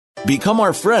Become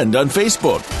our friend on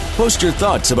Facebook. Post your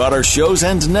thoughts about our shows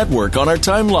and network on our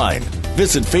timeline.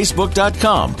 Visit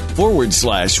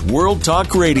facebook.com/World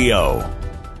Talk Radio.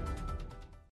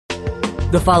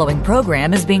 The following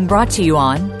program is being brought to you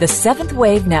on the Seventh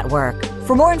Wave Network.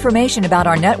 For more information about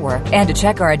our network and to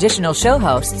check our additional show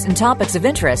hosts and topics of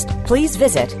interest, please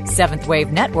visit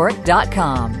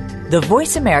seventhwavenetwork.com. The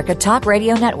Voice America Talk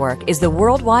Radio Network is the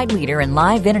worldwide leader in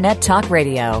live Internet talk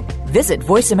radio. Visit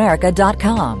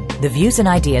voiceamerica.com. The views and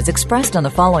ideas expressed on the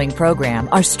following program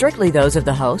are strictly those of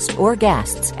the host or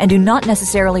guests and do not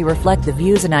necessarily reflect the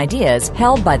views and ideas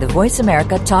held by the Voice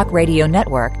America Talk Radio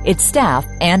Network, its staff,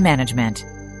 and management.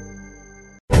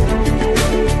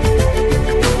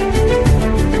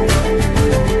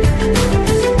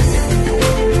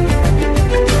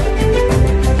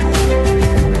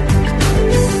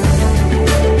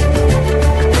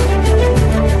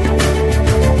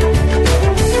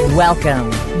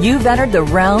 Welcome. You've entered the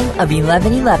realm of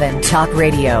 1111 Talk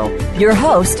Radio. Your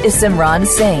host is Simran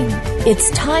Singh. It's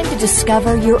time to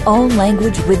discover your own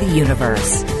language with the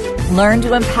universe. Learn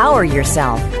to empower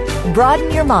yourself,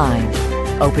 broaden your mind,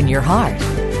 open your heart,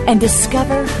 and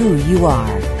discover who you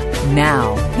are.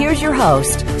 Now, here's your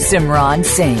host, Simran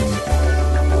Singh.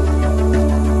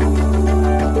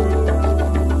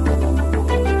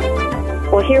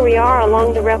 Well, here we are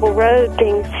along the Rebel Road.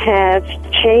 Things have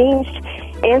changed.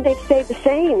 And they've stayed the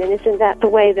same, and isn't that the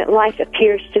way that life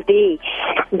appears to be?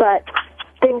 But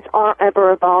things are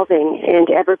ever evolving and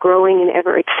ever growing and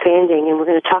ever expanding, and we're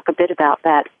going to talk a bit about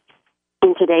that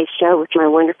in today's show with my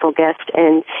wonderful guest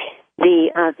and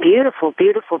the beautiful,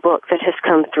 beautiful book that has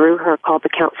come through her called The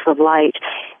Council of Light.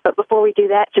 But before we do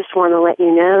that, just want to let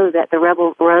you know that the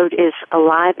Rebel Road is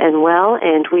alive and well,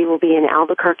 and we will be in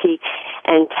Albuquerque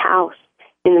and Taos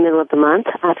in the middle of the month,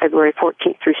 February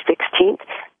 14th through 16th.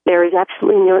 There is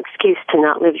absolutely no excuse to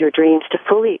not live your dreams, to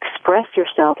fully express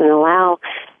yourself and allow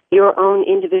your own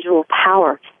individual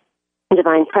power,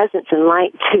 divine presence, and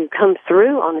light to come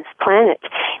through on this planet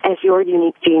as your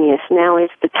unique genius. Now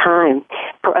is the time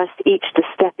for us each to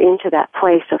step into that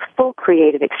place of full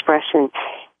creative expression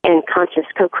and conscious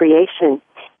co-creation,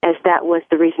 as that was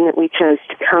the reason that we chose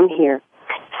to come here.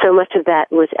 So much of that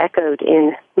was echoed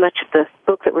in much of the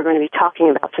book that we're going to be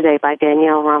talking about today by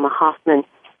Danielle Rama Hoffman.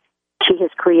 She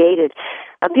has created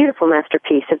a beautiful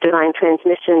masterpiece of divine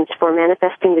transmissions for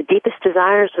manifesting the deepest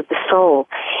desires of the soul.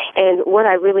 And what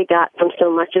I really got from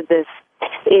so much of this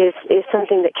is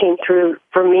something that came through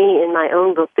for me in my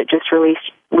own book that just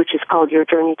released, which is called Your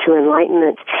Journey to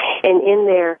Enlightenment. And in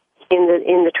there, in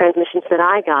the transmissions that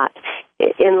I got,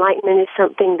 enlightenment is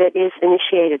something that is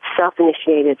initiated,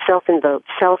 self-initiated, self-invoked,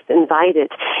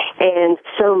 self-invited. And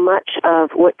so much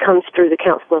of what comes through the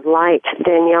Council of Light,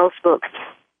 Danielle's book,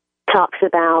 talks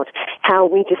about how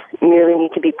we just merely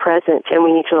need to be present and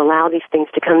we need to allow these things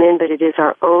to come in, but it is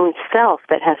our own self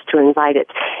that has to invite it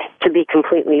to be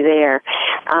completely there.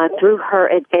 Through her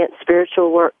advanced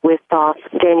spiritual work with Thoth,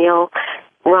 Danielle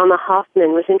Rama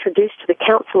Hoffman was introduced to the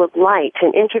Council of Light,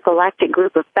 an intergalactic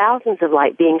group of thousands of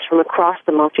light beings from across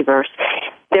the multiverse.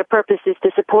 Their purpose is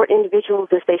to support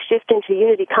individuals as they shift into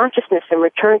unity consciousness and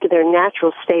return to their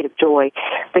natural state of joy.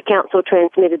 The Council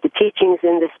transmitted the teachings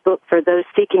in this book for those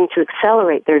seeking to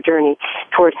accelerate their journey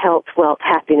toward health, wealth,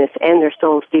 happiness, and their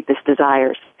soul's deepest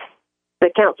desires. The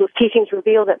Council's teachings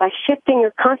reveal that by shifting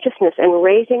your consciousness and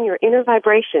raising your inner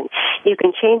vibration, you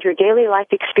can change your daily life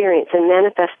experience and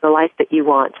manifest the life that you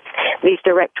want. These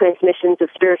direct transmissions of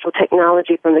spiritual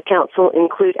technology from the Council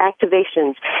include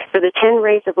activations for the 10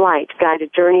 rays of light,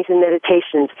 guided journeys and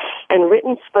meditations, and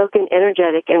written, spoken,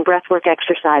 energetic, and breathwork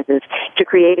exercises to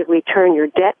creatively turn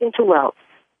your debt into wealth,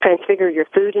 transfigure your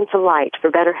food into light for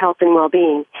better health and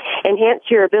well-being, enhance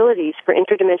your abilities for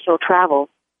interdimensional travel,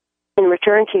 and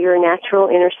return to your natural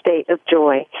inner state of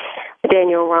joy.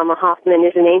 Danielle Rama Hoffman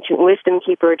is an ancient wisdom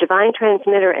keeper, a divine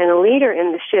transmitter, and a leader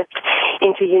in the shift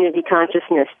into unity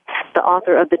consciousness, the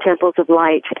author of the Temples of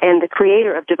Light, and the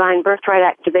creator of Divine Birthright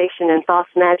Activation and Thoth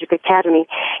Magic Academy.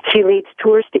 She leads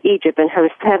tours to Egypt and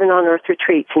hosts Heaven on Earth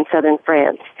retreats in southern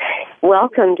France.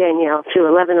 Welcome, Danielle, to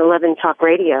 1111 Talk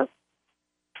Radio.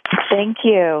 Thank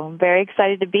you. I'm very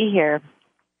excited to be here.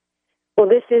 Well,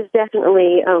 this is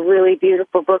definitely a really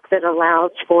beautiful book that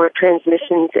allows for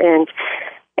transmissions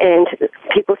and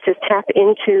people to tap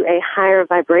into a higher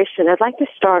vibration. I'd like to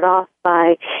start off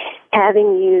by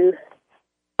having you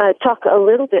talk a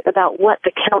little bit about what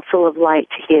the Council of Light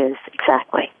is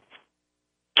exactly.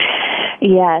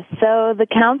 Yes, so the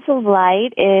Council of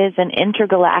Light is an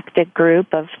intergalactic group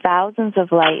of thousands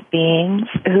of light beings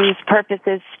whose purpose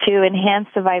is to enhance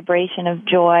the vibration of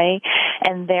joy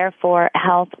and therefore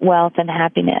health, wealth, and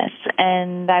happiness.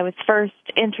 And I was first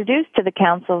introduced to the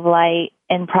Council of Light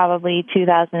in probably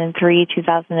 2003,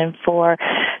 2004,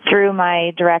 through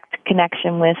my direct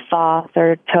connection with Thoth,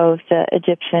 or Thoth, the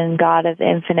Egyptian god of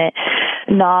infinite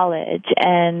knowledge.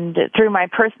 And through my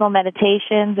personal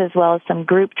meditations, as well as some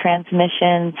group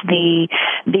transmissions, the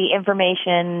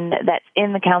information that's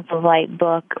in the Council of Light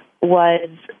book was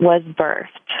birthed.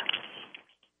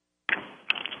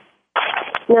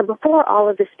 Now, before all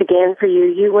of this began for you,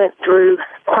 you went through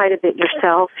quite a bit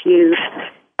yourself. You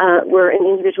were an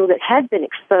individual that had been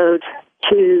exposed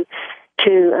to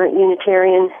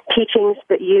Unitarian teachings,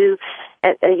 but you,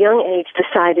 at a young age,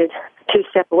 decided to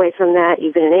step away from that.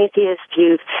 You've been an atheist.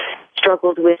 You've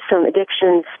struggled with some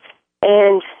addictions,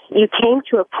 and you came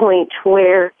to a point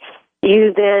where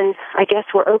you then, I guess,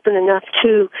 were open enough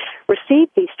to receive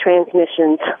these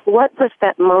transmissions. What was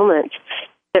that moment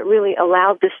that really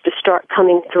allowed this to start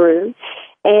coming through?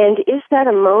 And is that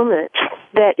a moment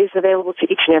that is available to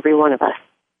each and every one of us?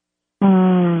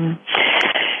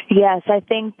 Yes, I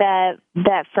think that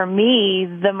for me,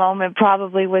 the moment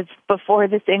probably was before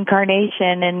this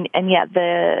incarnation, and yet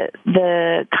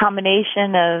the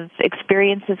combination of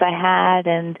experiences I had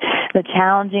and the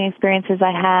challenging experiences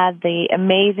I had, the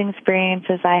amazing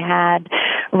experiences I had,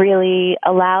 really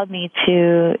allowed me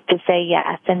to say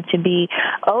yes and to be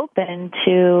open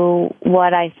to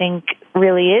what I think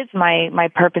really is my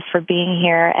purpose for being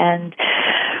here. And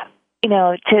you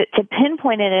know, to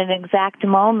pinpoint it at an exact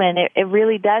moment, it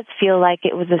really does feel like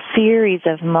it was a series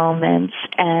of moments,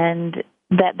 and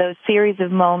that those series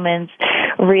of moments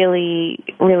really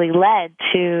led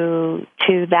to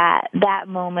that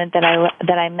moment that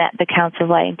I met the Council of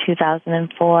Light in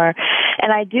 2004.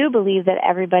 And I do believe that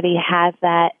everybody has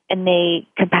that innate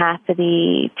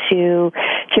capacity to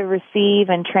receive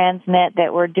and transmit,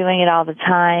 that we're doing it all the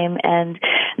time, and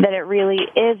that it really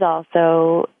is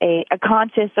also a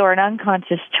conscious or an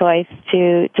unconscious choice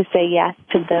to say yes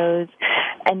to those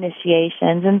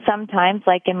initiations. And sometimes,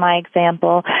 like in my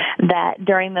example, that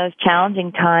during those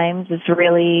challenging times is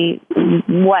really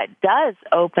what does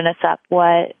open us up,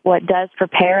 what does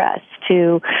prepare us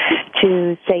to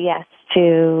say yes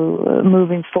to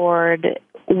moving forward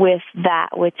with that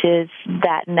which is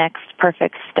that next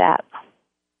perfect step.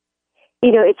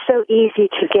 You know, it's so easy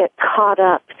to get caught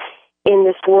up in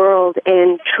this world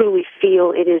and truly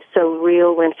feel it is so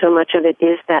real when so much of it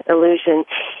is that illusion.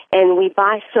 And we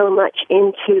buy so much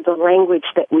into the language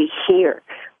that we hear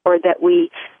or that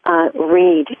we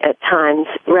read at times,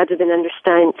 rather than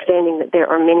understanding that there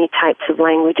are many types of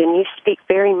language. And you speak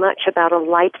very much about a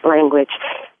light language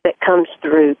that comes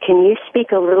through. Can you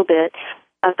speak a little bit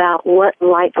about what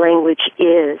light language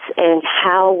is and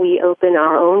how we open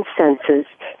our own senses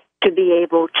to be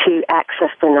able to access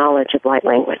the knowledge of light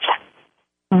language?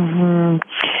 Mm-hmm.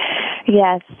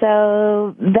 Yes,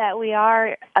 so that we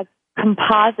are a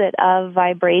composite of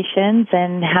vibrations,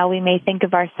 and how we may think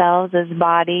of ourselves as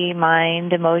body,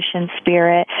 mind, emotion,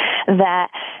 spirit, that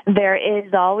there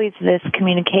is always this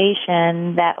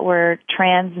communication that we're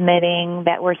transmitting,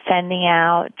 that we're sending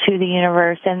out to the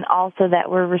universe, and also that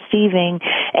we're receiving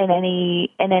in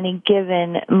any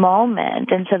given moment.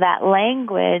 And so that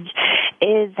language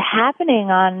is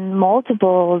happening on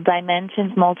multiple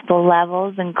dimensions, multiple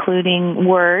levels, including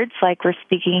words like we're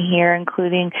speaking here,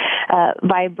 including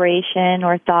vibration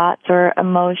or thoughts or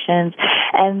emotions.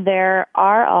 And there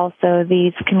are also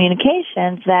these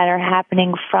communications that are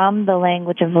happening from the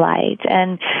language of light.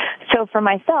 And so for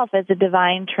myself, as a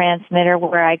divine transmitter,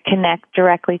 where I connect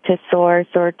directly to Source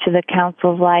or to the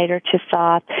Council of Light or to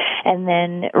Thoth, and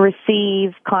then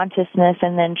receive consciousness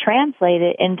and then translate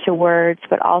it into words,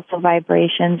 but also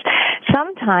vibrations,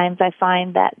 sometimes I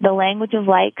find that the language of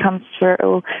light comes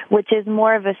through, which is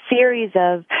more of a series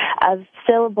of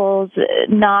syllables,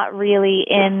 not really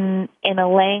in a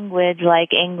language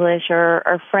like English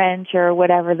or French or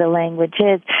whatever the language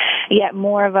is, yet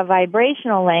more of a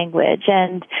vibrational language.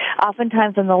 And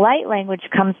oftentimes when the light language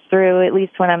comes through, at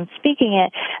least when I'm speaking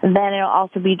it, then it'll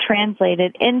also be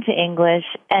translated into English.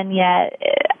 And yet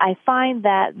I find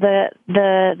that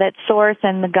that Source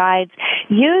and the guides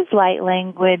use light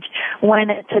language when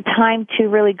it's a time to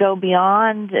really go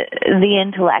beyond the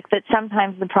intellect. That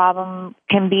sometimes the problem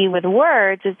can be with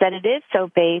words is that it is so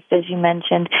based, as you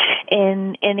mentioned,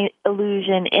 in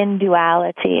illusion, in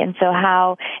duality. And so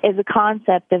how is the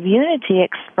concept of unity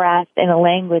expressed in a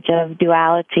language of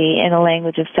duality, in a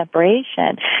language of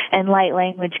separation? And light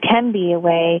language can be a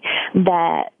way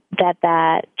that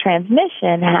that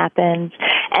transmission happens.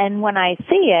 And when I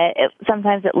see it,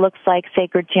 sometimes it looks like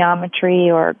sacred geometry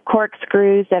or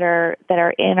corkscrews that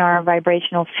are in our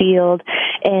vibrational field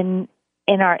in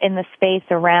the space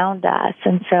around us.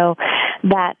 And so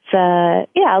that's a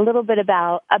little bit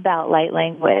about light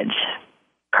language.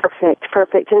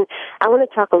 Perfect. And I want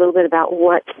to talk a little bit about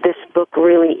what this book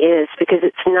really is, because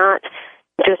it's not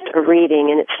just a reading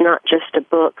and it's not just a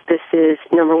book. This is,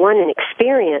 number one, an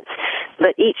experience,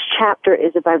 but each chapter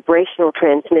is a vibrational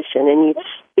transmission, and you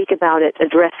speak about it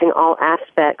addressing all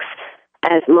aspects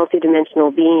as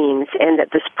multidimensional beings, and that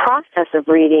this process of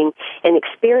reading and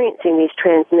experiencing these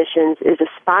transmissions is a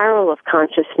spiral of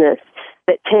consciousness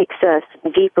that takes us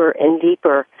deeper and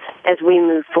deeper as we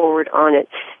move forward on it.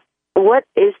 What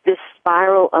is this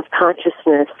spiral of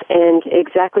consciousness, and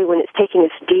exactly when it's taking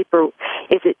us deeper,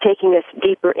 is it taking us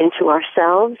deeper into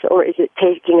ourselves, or is it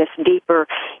taking us deeper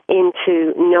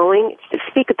into knowing?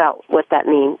 Speak about what that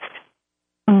means.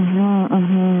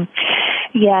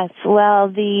 Yes, well,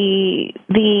 the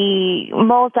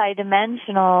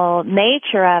multidimensional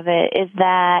nature of it is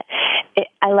that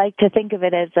I like to think of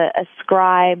it as a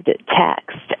scribed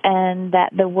text, and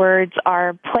that the words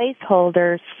are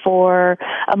placeholders for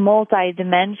a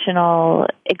multidimensional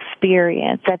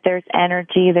experience, that there's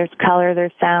energy, there's color,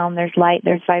 there's sound, there's light,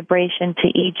 there's vibration to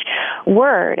each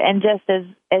word. And just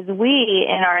as we,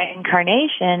 in our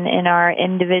incarnation, in our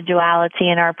individuality,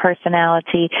 in our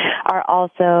personality, are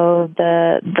also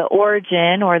the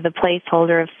origin or the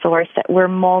placeholder of source, that we're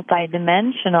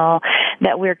multidimensional,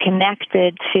 that we're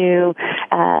connected to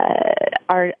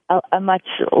a much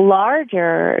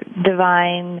larger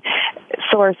divine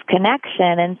source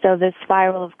connection. And so this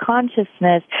spiral of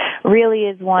consciousness really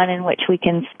is one in which we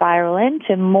can spiral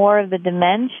into more of the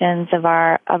dimensions of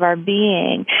our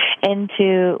being,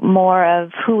 into more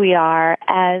of who we are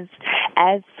as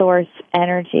source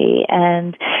energy.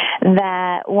 And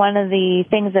that one of the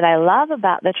things that I love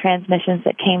about the transmissions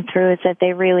that came through is that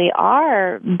they really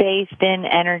are based in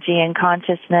energy and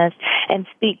consciousness and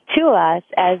speak to us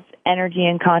as energy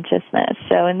and consciousness.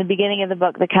 So in the beginning of the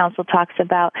book, the council talks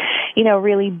about,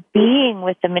 really being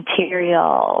with the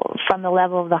material from the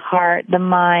level of the heart, the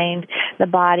mind, the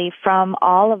body, from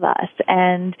all of us.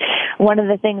 And one of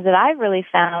the things that I've really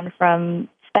found from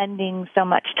spending so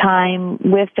much time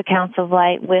with the Council of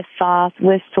Light, with Thoth,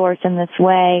 with Source in this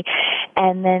way,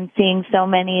 and then seeing so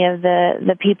many of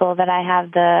the people that I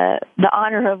have the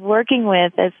honor of working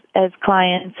with as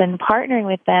clients and partnering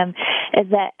with them, is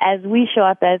that as we show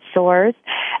up as Source,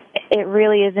 it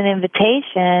really is an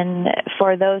invitation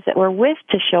for those that we're with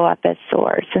to show up as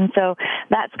Source. And so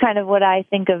that's kind of what I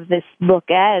think of this book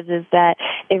as, is that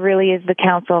it really is the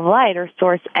Council of Light or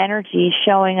Source energy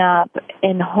showing up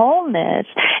in wholeness,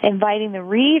 inviting the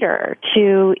reader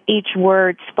to each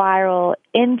word spiral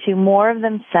into more of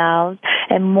themselves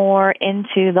and more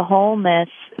into the wholeness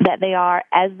that they are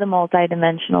as the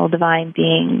multidimensional divine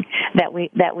being that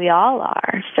we all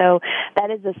are. So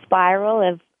that is a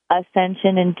spiral of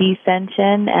ascension and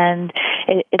descension, and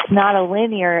it's not a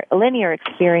linear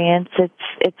experience.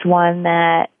 It's one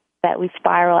that we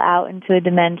spiral out into a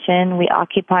dimension, we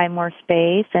occupy more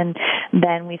space, and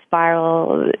then we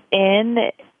spiral in.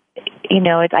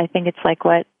 I think it's like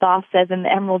what Thoth says in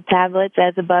the Emerald Tablets: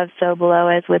 as above, so below,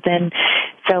 as within,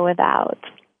 so without.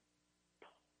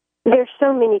 There's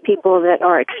so many people that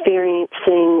are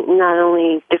experiencing not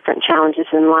only different challenges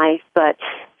in life, but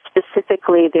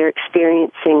specifically they're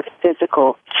experiencing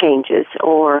physical changes,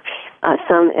 or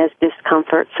some as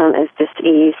discomfort, some as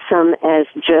dis-ease, some as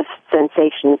just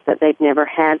sensations that they've never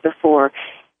had before.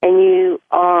 And you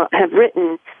have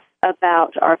written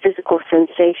about our physical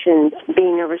sensations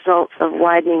being a result of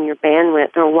widening your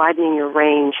bandwidth or widening your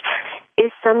range.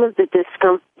 Is some of the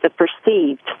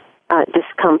perceived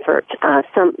discomfort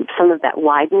some of that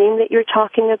widening that you're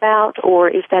talking about, or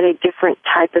is that a different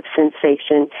type of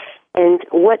sensation? And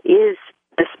what is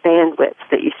this bandwidth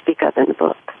that you speak of in the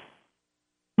book?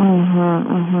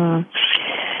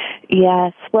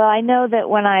 Yes. Well, I know that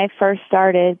when I first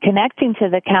started connecting to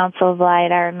the Council of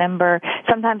Light, I remember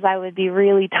sometimes I would be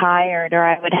really tired, or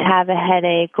I would have a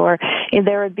headache, or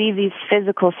there would be these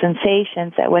physical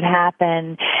sensations that would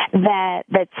happen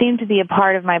that seemed to be a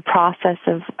part of my process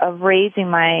of raising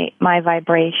my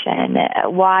vibration,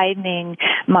 widening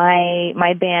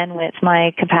my bandwidth,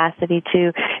 my capacity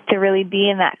to really be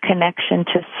in that connection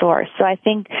to Source. So I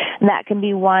think that can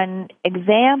be one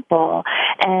example.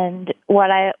 And what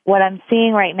I'm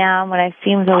seeing right now, and what I've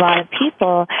seen with a lot of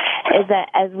people, is that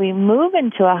as we move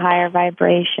into a higher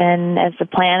vibration, as the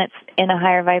planet's in a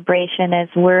higher vibration, as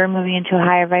we're moving into a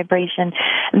higher vibration,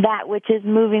 that which is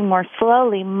moving more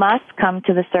slowly must come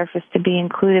to the surface to be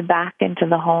included back into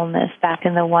the wholeness, back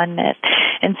in the oneness.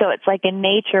 And so it's like in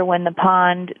nature, when the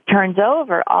pond turns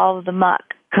over, all of the muck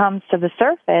comes to the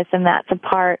surface, and that's a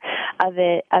part of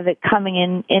it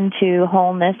coming into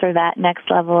wholeness, or that next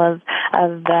level of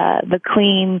the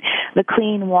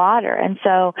clean water. And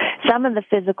so some of the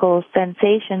physical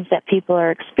sensations that people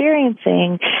are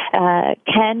experiencing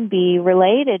can be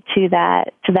related to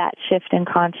that shift in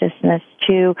consciousness,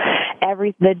 to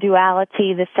the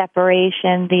duality, the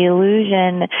separation, the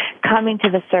illusion coming to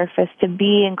the surface to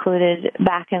be included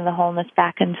back in the wholeness,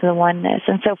 back into the oneness.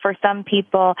 And so for some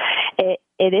people,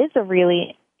 it is a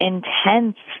really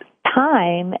intense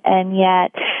time, and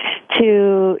yet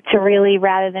to really,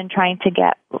 rather than trying to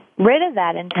get rid of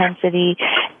that intensity,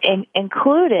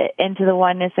 include it into the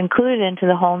oneness, include it into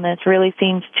the wholeness, really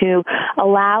seems to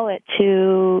allow it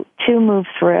to move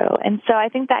through. And so I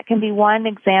think that can be one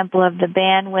example of the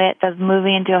bandwidth of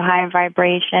moving into a higher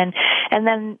vibration. And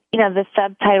then, the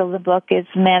subtitle of the book is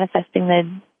Manifesting the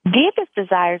Deepest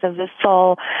Desires of the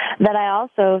Soul, that I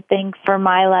also think for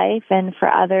my life and for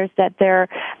others that there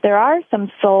are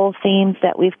some soul themes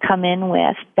that we've come in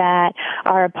with that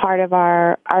are a part of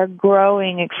our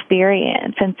growing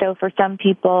experience. And so for some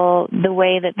people, the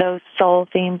way that those soul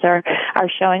themes are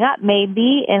showing up may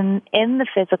be in the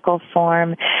physical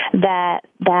form, that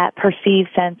perceived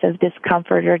sense of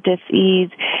discomfort or dis-ease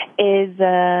is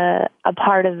a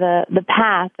part of the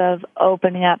path of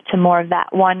opening up to more of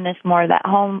that oneness, more of that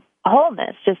wholeness.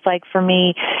 Just like for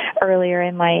me earlier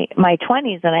in my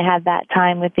 20s, and I had that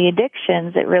time with the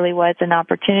addictions, it really was an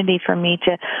opportunity for me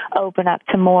to open up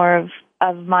to more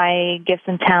of my gifts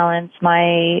and talents,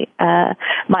 my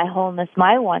wholeness,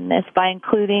 my oneness, by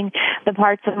including the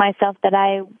parts of myself that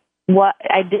I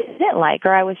didn't like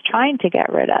or I was trying to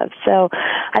get rid of. So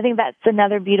I think that's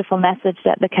another beautiful message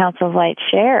that the Council of Light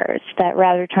shares, that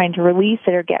rather than trying to release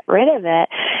it or get rid of it,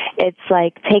 it's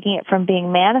like taking it from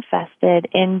being manifested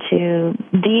into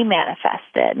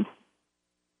de-manifested.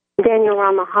 Danielle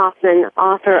Rama Hoffman,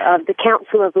 author of The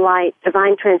Council of Light,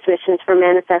 Divine Transmissions for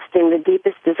Manifesting the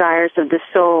Deepest Desires of the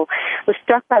Soul, was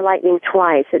struck by lightning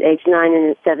twice at age 9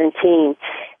 and at 17.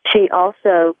 She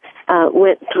also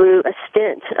went through a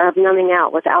stint of numbing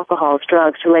out with alcohol,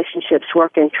 drugs, relationships,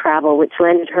 work, and travel, which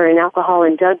landed her in alcohol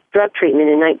and drug treatment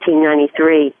in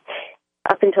 1993.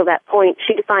 Up until that point,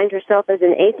 she defined herself as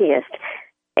an atheist.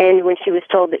 And when she was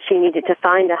told that she needed to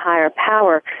find a higher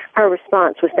power, her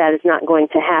response was, that is not going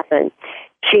to happen.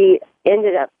 She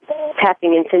ended up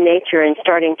tapping into nature and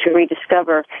starting to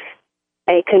rediscover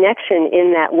a connection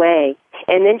in that way.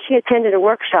 And then she attended a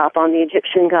workshop on the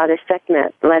Egyptian goddess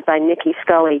Sekhmet, led by Nikki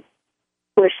Scully,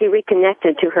 where she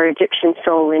reconnected to her Egyptian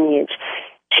soul lineage.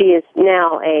 She is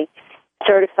now a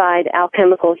certified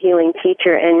alchemical healing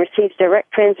teacher and receives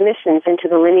direct transmissions into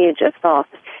the lineage of Thoth,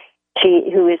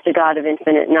 who is the God of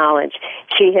infinite knowledge.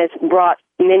 She has brought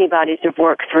many bodies of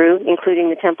work through, including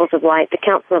the Temples of Light, the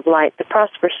Council of Light, the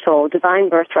Prosperous Soul, Divine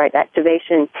Birthright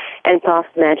Activation, and Thoth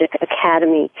Magic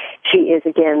Academy. She is,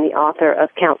 again, the author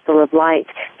of Council of Light,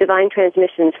 Divine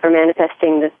Transmissions for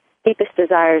Manifesting the Deepest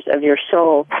Desires of Your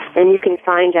Soul. And you can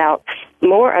find out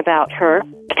more about her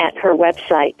at her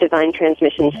website,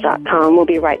 divinetransmissions.com. We'll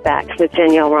be right back with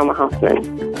Danielle Rama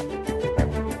Hoffman.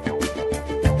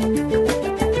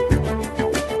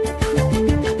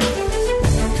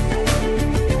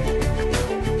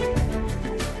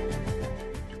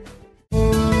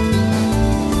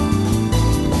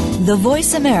 The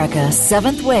Voice America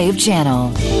 7th Wave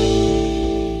Channel.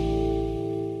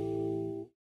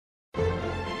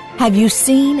 Have you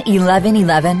seen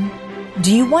 1111?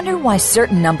 Do you wonder why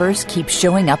certain numbers keep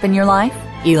showing up in your life?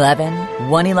 11,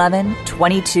 111,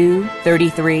 22,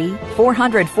 33,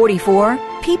 444.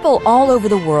 People all over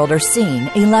the world are seeing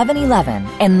 1111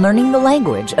 and learning the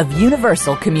language of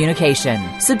universal communication.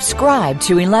 Subscribe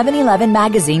to 1111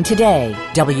 Magazine today.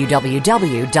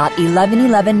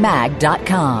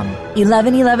 www.1111mag.com.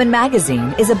 1111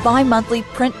 Magazine is a bi-monthly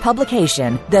print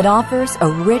publication that offers a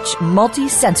rich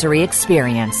multi-sensory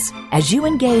experience. As you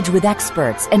engage with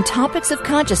experts and topics of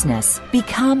consciousness,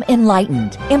 become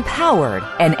enlightened, empowered,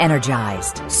 and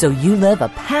energized, so you live a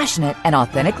passionate and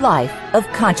authentic life of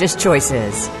conscious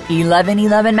choices.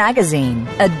 1111 Magazine,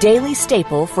 a daily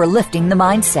staple for lifting the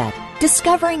mindset,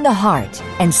 discovering the heart,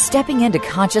 and stepping into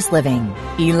conscious living.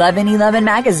 1111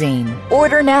 Magazine.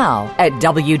 Order now at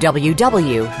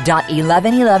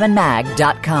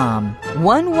www.1111mag.com.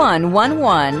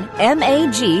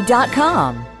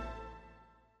 1111mag.com.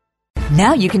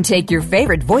 Now you can take your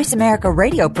favorite Voice America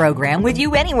radio program with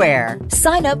you anywhere.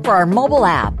 Sign up for our mobile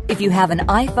app if you have an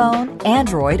iPhone,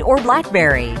 Android, or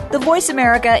BlackBerry. The Voice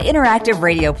America Interactive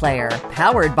Radio Player,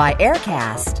 powered by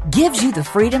Aircast, gives you the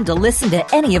freedom to listen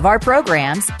to any of our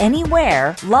programs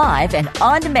anywhere, live and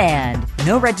on demand.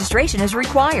 No registration is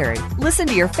required. Listen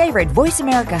to your favorite Voice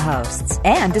America hosts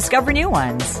and discover new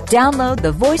ones. Download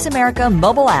the Voice America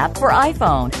mobile app for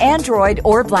iPhone, Android,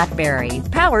 or BlackBerry,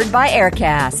 powered by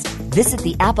Aircast. Visit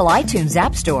the Apple iTunes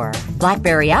App Store,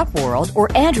 BlackBerry App World, or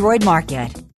Android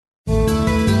Market.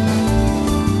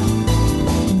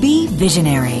 Be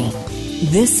visionary.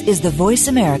 This is the Voice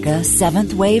America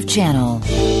 7th Wave Channel.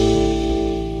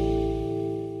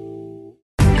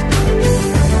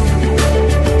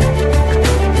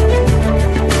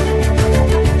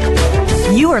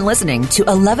 You are listening to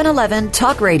 1111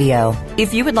 Talk Radio.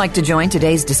 If you would like to join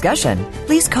today's discussion,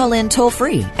 please call in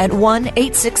toll-free at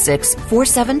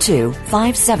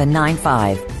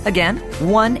 1-866-472-5795. Again,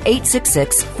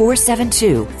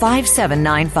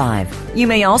 1-866-472-5795. You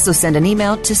may also send an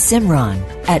email to Simran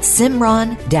at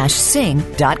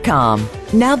simran-singh.com.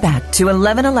 Now back to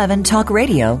 1111 Talk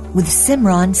Radio with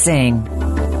Simran Singh.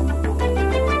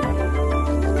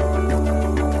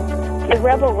 The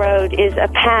Rebel Road is a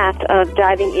path of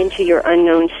diving into your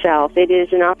unknown self. It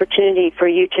is an opportunity for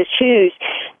you to choose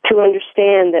to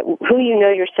understand that who you know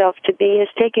yourself to be has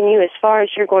taken you as far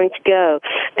as you're going to go.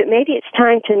 But maybe it's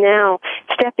time to now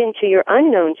step into your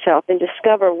unknown self and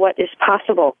discover what is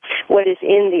possible, what is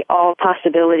in the all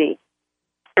possibility.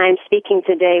 I'm speaking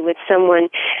today with someone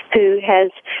who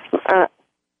has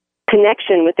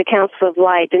connection with the Council of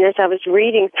Light. And as I was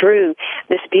reading through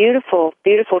this beautiful,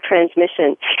 beautiful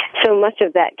transmission, so much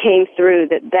of that came through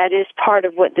that is part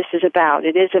of what this is about.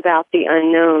 It is about the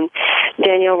unknown.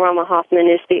 Danielle Rama Hoffman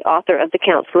is the author of the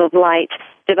Council of Light,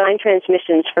 Divine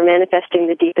Transmissions for Manifesting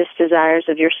the Deepest Desires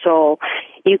of Your Soul.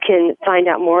 You can find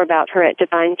out more about her at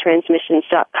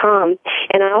divinetransmissions.com.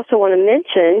 And I also want to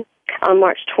mention on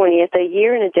March 20th, a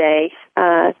year and a day,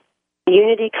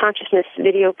 Unity Consciousness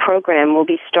video program will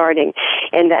be starting,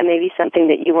 and that may be something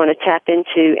that you want to tap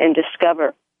into and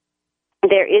discover.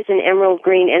 There is an emerald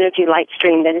green energy light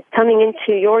stream that is coming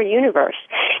into your universe,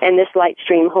 and this light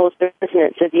stream holds the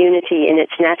resonance of unity in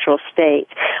its natural state.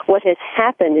 What has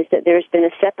happened is that there's been a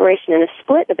separation and a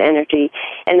split of energy,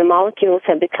 and the molecules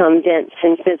have become dense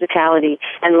in physicality,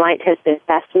 and light has been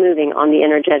fast-moving on the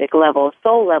energetic level,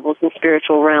 soul levels, and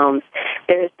spiritual realms.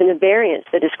 There has been a variance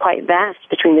that is quite vast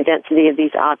between the density of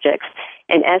these objects,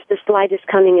 and as this light is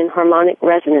coming in, harmonic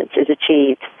resonance is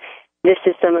achieved. This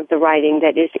is some of the writing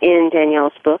that is in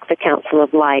Danielle's book, The Council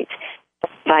of Light. I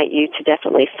invite you to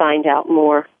definitely find out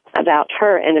more about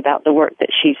her and about the work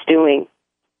that she's doing.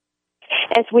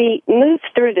 As we move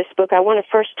through this book, I want to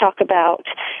first talk about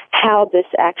how this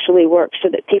actually works so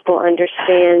that people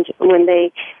understand when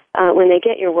they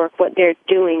get your work, what they're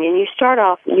doing. And you start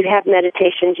off, you have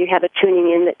meditations, you have a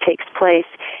tuning in that takes place,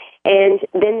 and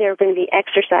then there are going to be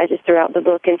exercises throughout the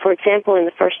book. And for example, in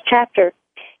the first chapter,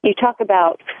 you talk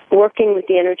about working with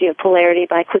the energy of polarity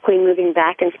by quickly moving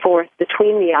back and forth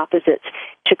between the opposites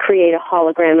to create a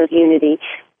hologram of unity.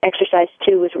 Exercise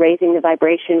 2 was raising the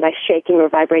vibration by shaking or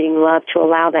vibrating love to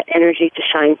allow that energy to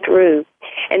shine through.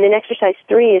 And then exercise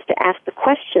 3 is to ask the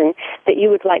question that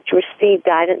you would like to receive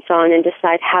guidance on and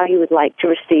decide how you would like to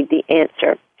receive the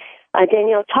answer.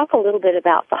 Danielle, talk a little bit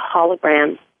about the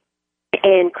hologram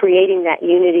and creating that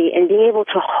unity and being able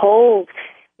to hold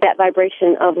that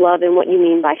vibration of love and what you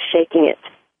mean by shaking it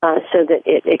so that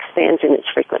it expands in its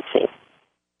frequency.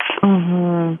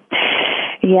 Mm-hmm.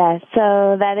 Yeah,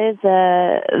 so that is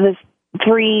the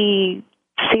 3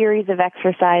 series of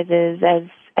exercises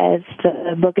as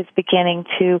the book is beginning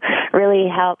to really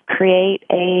help create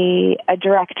a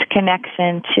direct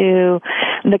connection to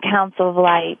the Council of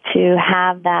Light, to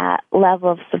have that level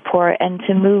of support and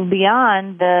to move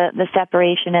beyond the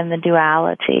separation and the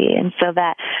duality. And so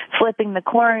that flipping the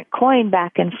coin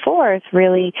back and forth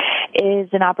really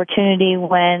is an opportunity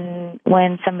when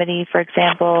somebody, for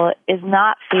example, is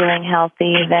not feeling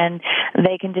healthy, then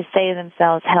they can just say to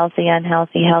themselves, healthy,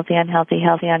 unhealthy, healthy, unhealthy,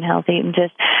 healthy, unhealthy, and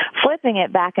just flipping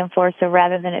it back and forth. So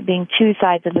rather than it being 2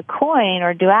 sides of the coin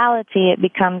or duality, it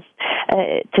becomes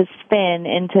to spin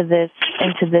into this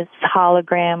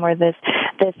hologram or this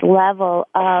level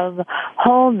of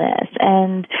wholeness.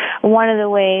 And one of the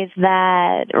ways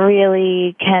that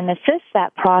really can assist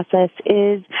that process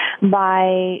is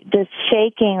by just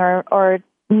shaking or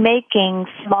making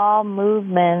small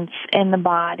movements in the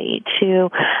body to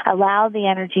allow the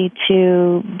energy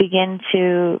to begin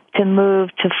to move,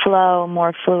 to flow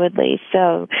more fluidly.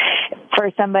 So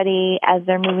for somebody, as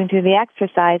they're moving through the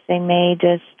exercise, they may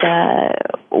just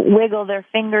wiggle their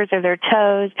fingers or their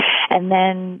toes and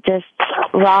then just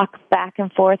rock back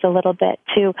and forth a little bit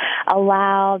to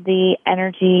allow the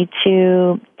energy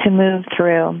to move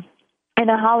through. And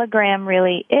a hologram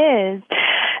really is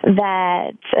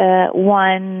that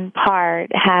one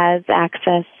part has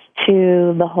access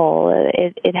to the whole.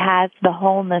 It has the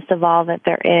wholeness of all that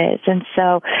there is. And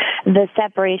so the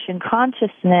separation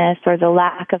consciousness, or the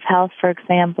lack of health, for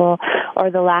example, or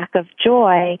the lack of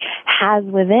joy, has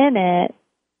within it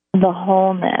the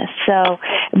wholeness. So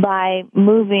by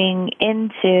moving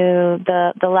into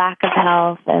the lack of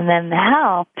health and then the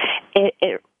health,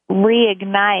 it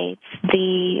reignites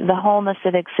the wholeness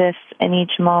that exists in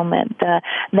each moment,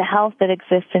 the health that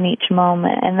exists in each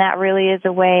moment. And that really is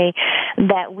a way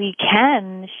that we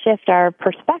can shift our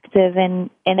perspective in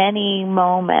any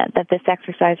moment that this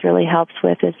exercise really helps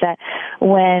with, is that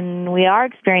when we are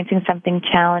experiencing something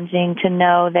challenging, to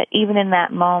know that even in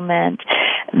that moment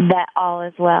that all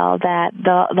is well, that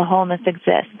the wholeness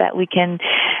exists, that we can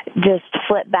just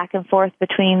flip back and forth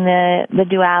between the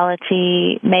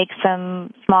duality, make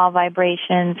some small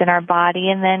vibrations in our body,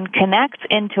 and then connect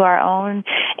into our own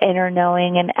inner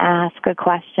knowing and ask a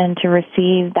question to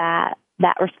receive that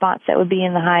response that would be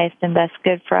in the highest and best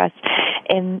good for us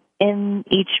in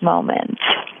each moment.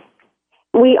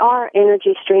 We are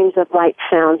energy streams of light,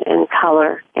 sound, and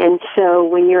color. And so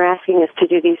when you're asking us to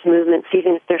do these movements,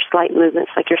 even if they're slight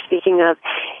movements like you're speaking of,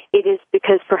 it is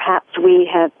because perhaps we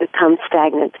have become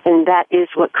stagnant, and that is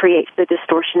what creates the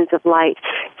distortions of light,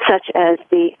 such as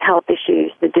the health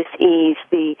issues, the dis-ease,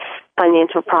 the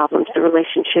financial problems, the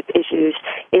relationship issues.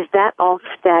 Is that all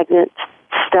stagnant,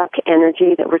 stuck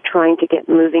energy that we're trying to get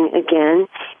moving again?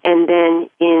 And then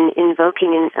in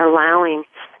invoking and allowing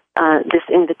this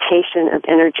invitation of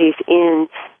energies in,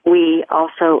 we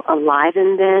also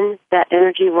aliven then that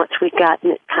energy once we've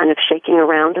gotten it kind of shaking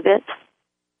around a bit?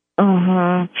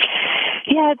 Mm-hmm.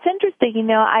 Yeah, it's interesting.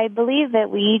 I believe that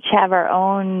we each have our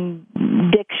own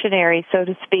dictionary, so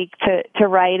to speak, to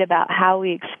write about how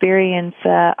we experience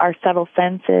our subtle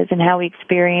senses and how we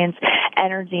experience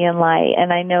energy and light.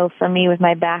 And I know for me, with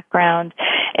my background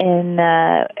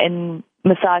in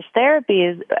massage therapy,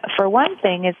 is, for one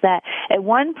thing, is that at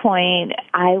one point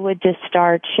I would just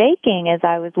start shaking as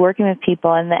I was working with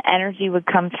people, and the energy would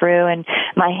come through and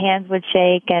my hands would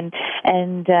shake, and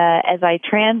as I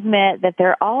transmit that there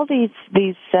are all this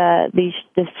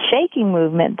shaking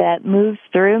movement that moves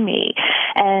through me.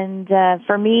 And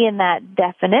for me, in that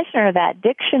definition or that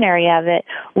dictionary of it,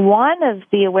 one of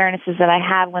the awarenesses that I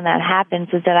have when that happens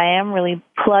is that I am really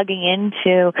plugging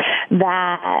into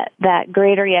that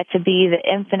greater yet to be, the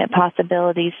infinite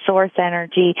possibilities, source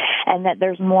energy, and that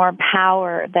there's more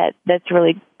power that's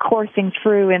really coursing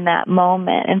through in that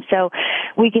moment. And so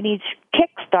we can each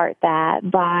kickstart that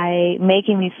by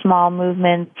making these small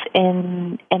movements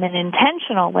in an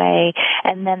intentional way,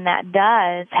 and then that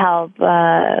does help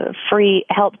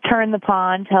turn the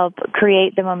pond, help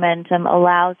create the momentum,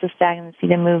 allows the stagnancy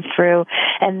to move through,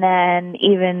 and then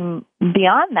even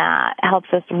beyond that helps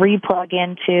us replug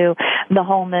into the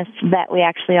wholeness that we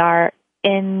actually are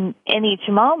in each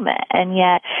moment. And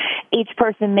yet each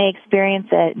person may experience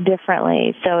it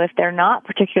differently. So if they're not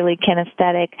particularly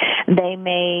kinesthetic, they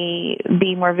may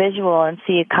be more visual and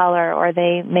see a color, or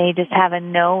they may just have a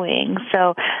knowing.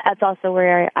 So that's also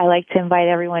where I like to invite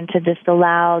everyone to just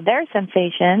allow their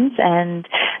sensations and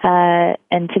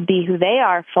to be who they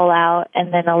are full out,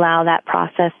 and then allow that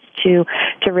process to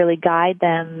really guide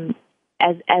them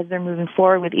as they're moving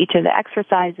forward with each of the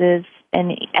exercises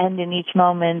and in each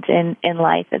moment in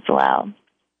life as well.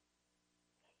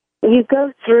 You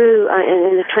go through,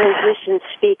 and the transmissions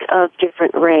speak of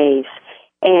different rays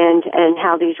and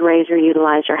how these rays are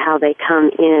utilized or how they come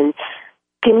in.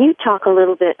 Can you talk a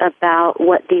little bit about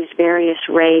what these various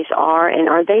rays are, and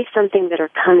are they something that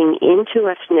are coming into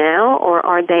us now, or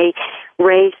are they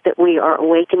rays that we are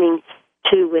awakening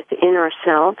to within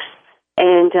ourselves?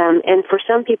 And for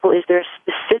some people, is there a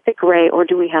specific ray, or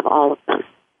do we have all of them?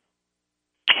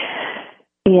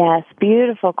 Yes,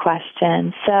 beautiful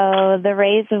question. So the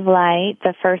rays of light,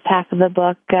 the first half of the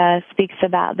book speaks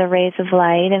about the rays of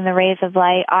light, and the rays of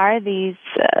light are these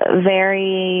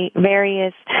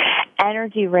various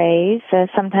energy rays.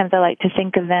 Sometimes I like to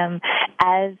think of them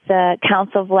as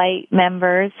Council of Light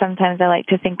members. Sometimes I like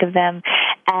to think of them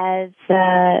as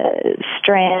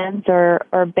strands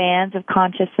or bands of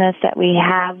consciousness that we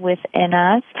have within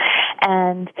us.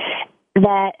 And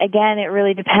that, again, it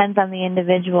really depends on the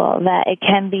individual, that it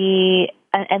can be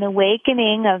an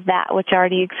awakening of that which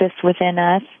already exists within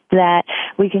us, that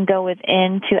we can go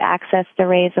within to access the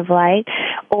rays of light,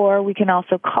 or we can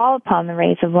also call upon the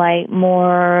rays of light,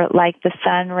 more like the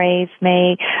sun rays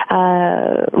may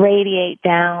radiate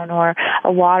down, or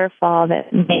a waterfall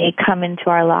that may come into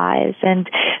our lives. And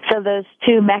so those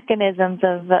two mechanisms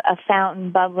of a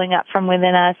fountain bubbling up from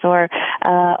within us, or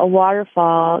a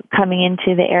waterfall coming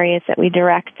into the areas that we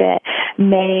direct it,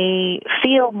 may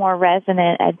feel more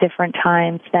resonant at different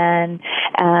times than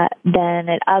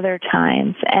at other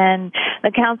times. And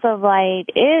the Council of Light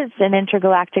is an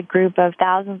intergalactic group of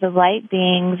thousands of light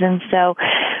beings, and so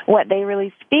what they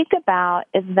really speak about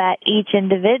is that each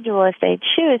individual, if they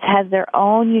choose, has their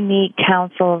own unique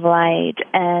Council of Light,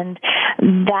 and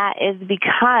that is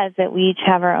because that we each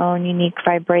have our own unique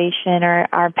vibration or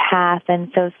our path.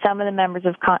 And so some of the members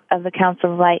of the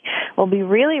Council of Light will be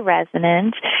really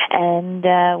resonant, and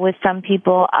with some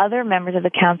people, other members of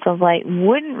the Council of Light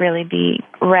wouldn't really be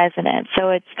resonant. So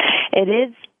it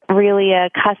is really a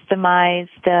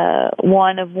customized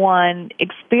one-of-one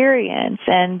experience.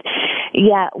 And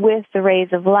yet with the rays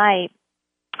of light,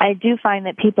 I do find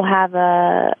that people have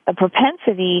a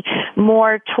propensity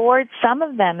more towards some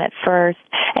of them at first,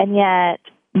 and yet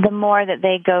the more that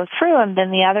they go through them,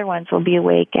 then the other ones will be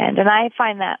awakened. And I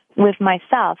find that with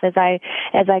myself as I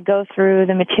go through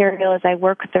the material, as I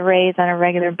work with the rays on a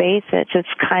regular basis, it's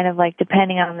kind of like,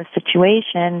 depending on the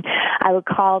situation, I would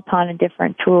call upon a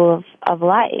different tool of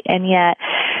light. And yet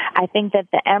I think that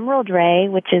the emerald ray,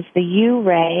 which is the U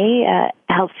ray,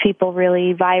 helps people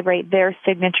really vibrate their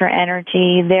signature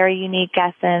energy, their unique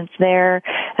essence, their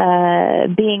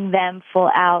being them full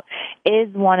out,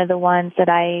 is one of the ones that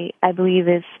I believe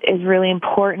is really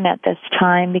important at this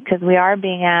time, because we are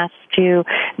being asked to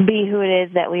be who it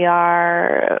is that we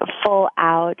are full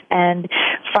out, and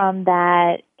from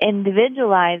that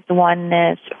individualized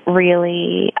oneness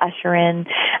really usher in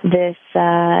this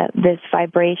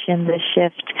vibration, this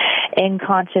shift in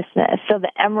consciousness. So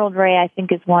the emerald ray, I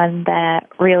think, is one that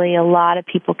really a lot of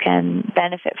people can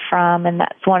benefit from, and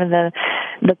that's one of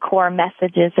the core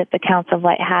messages that the Council of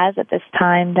Light has at this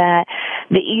time, that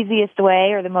the easiest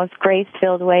way, or the most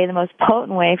grace-filled way, the most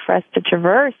potent way for us to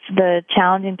traverse the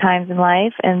challenging times in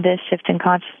life and this shift in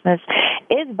consciousness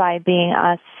is by being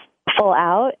us full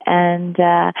out, and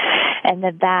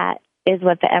that is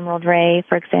what the emerald ray,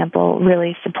 for example,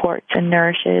 really supports and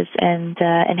nourishes and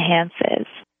enhances.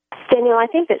 Danielle, I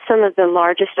think that some of the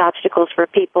largest obstacles for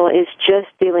people is just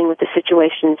dealing with the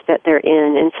situations that they're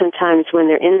in. And sometimes when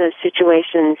they're in those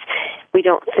situations, we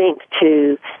don't think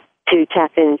to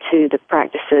tap into the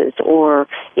practices or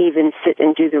even sit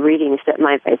and do the readings that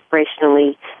might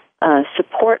vibrationally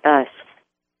support us.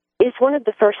 Is one of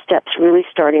the first steps really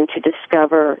starting to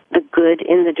discover the good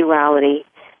in the duality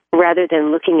rather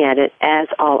than looking at it as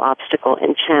all obstacle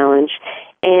and challenge,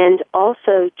 and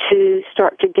also to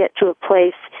start to get to a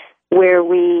place where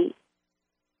we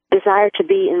desire to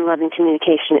be in loving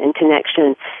communication and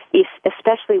connection,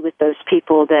 especially with those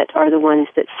people that are the ones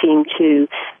that seem to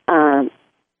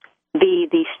be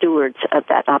the stewards of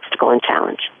that obstacle and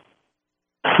challenge.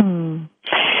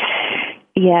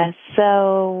 Yes.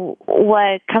 So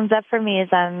what comes up for me as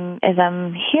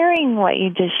I'm hearing what you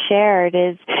just shared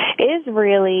is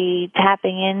really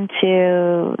tapping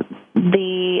into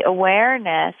the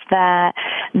awareness that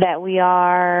we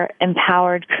are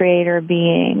empowered creator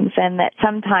beings, and that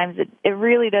sometimes it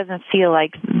really doesn't feel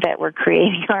like that we're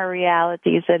creating our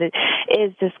realities, that it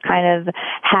is just kind of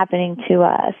happening to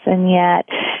us. And yet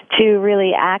to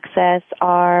really access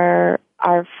our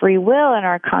free will and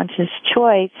our conscious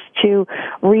choice to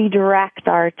redirect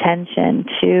our attention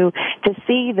to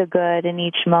see the good in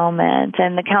each moment.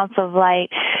 And the Council of Light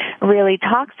really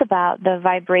talks about the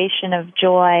vibration of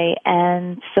joy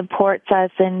and supports us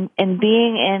in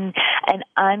being in an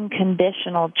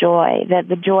unconditional joy, that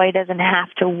the joy doesn't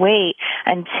have to wait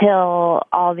until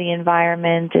all the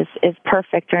environment is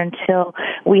perfect, or until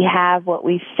we have what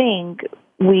we think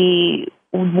we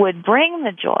would bring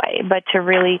the joy, but to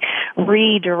really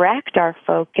redirect our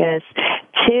focus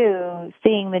to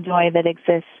seeing the joy that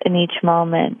exists in each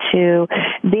moment, to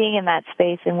being in that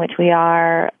space in which we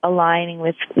are aligning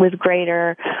with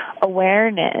greater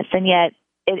awareness. And yet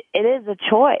it is a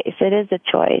choice. It is a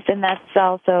choice. And that's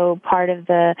also part of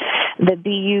the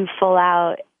BU Full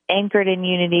Out Anchored in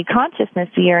Unity Consciousness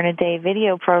Year in a Day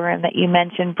video program that you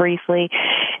mentioned briefly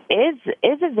is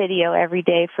a video every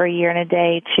day for a year and a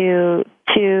day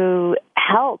to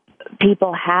help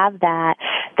people have that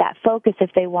focus,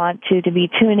 if they want to be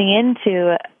tuning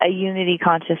into a unity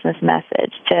consciousness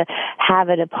message, to have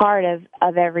it a part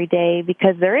of every day,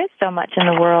 because there is so much in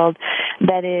the world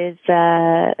that is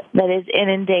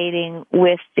inundating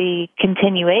with the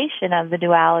continuation of the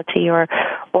duality or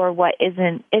what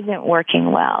isn't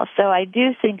working well. So I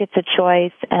do think it's a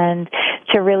choice, and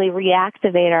to really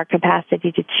reactivate our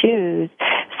capacity to choose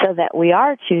so that we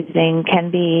are choosing can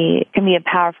be a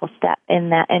powerful step in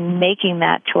that, and making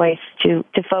that choice to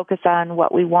focus on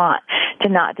what we want, to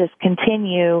not just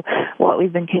continue what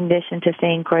we've been conditioned to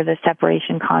think, or the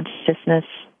separation consciousness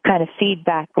kind of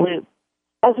feedback loop.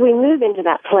 As we move into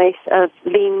that place of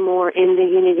being more in the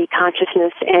unity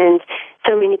consciousness, and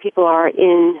so many people are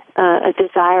in a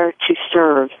desire to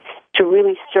serve, to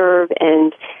really serve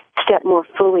and step more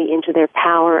fully into their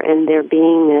power and their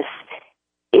beingness,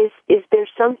 is there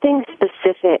something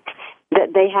specific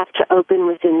that they have to open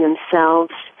within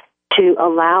themselves to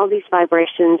allow these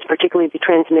vibrations, particularly the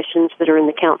transmissions that are in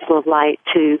the Council of Light,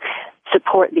 to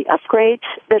support the upgrades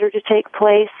that are to take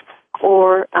place?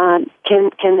 Or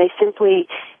can they simply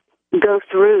go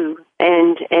through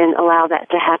and allow that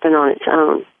to happen on its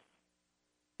own?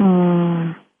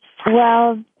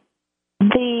 Well,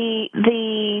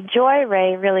 the joy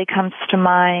ray really comes to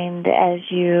mind as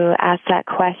you ask that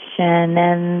question,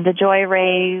 and the joy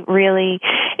ray really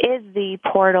is the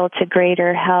portal to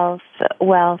greater health,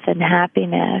 wealth, and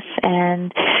happiness.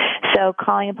 And so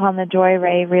calling upon the joy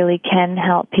ray really can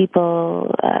help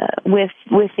people with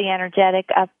the energetic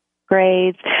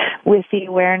upgrades, with the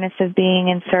awareness of being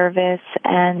in service.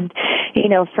 And,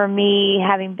 for me,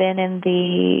 having been in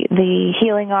the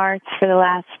healing arts for the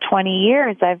last 20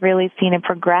 years, I've really seen a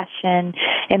progression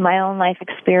in my own life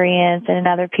experience and in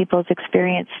other people's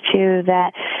experience too,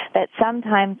 that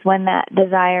sometimes when that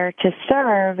desire to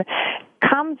serve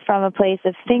comes from a place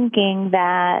of thinking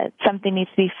that something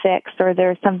needs to be fixed or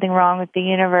there's something wrong with the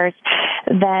universe,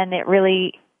 then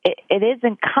it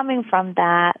isn't coming from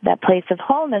that place of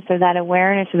wholeness or that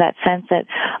awareness or that sense that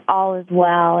all is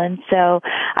well. And so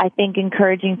I think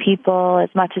encouraging people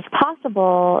as much as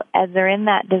possible as they're in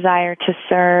that desire to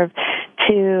serve,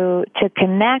 to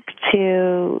connect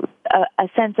to a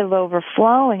sense of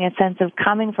overflowing, a sense of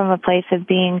coming from a place of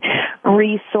being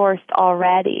resourced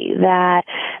already, that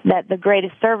the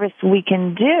greatest service we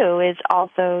can do is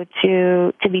also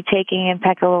to be taking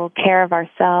impeccable care of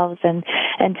ourselves and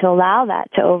to allow that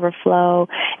to overflow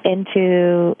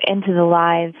into the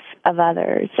lives of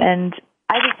others. And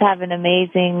I just have an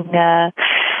amazing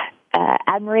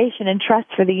admiration and trust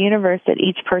for the universe that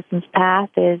each person's path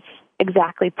is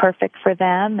exactly perfect for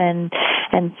them, and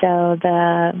so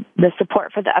the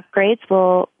support for the upgrades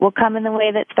will come in the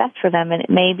way that's best for them. And it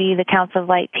may be the Council of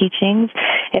Light teachings,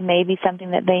 it may be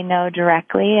something that they know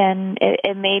directly, and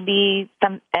it may be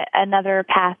another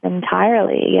path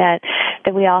entirely, yet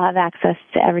that we all have access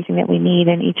to everything that we need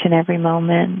in each and every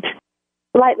moment.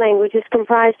 Light language is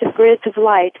comprised of grids of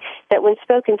light that, when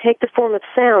spoken, take the form of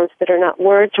sounds that are not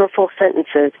words or full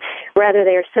sentences. Rather,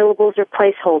 they are syllables or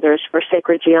placeholders for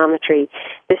sacred geometry.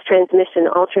 This transmission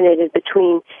alternated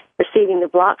between receiving the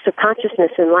blocks of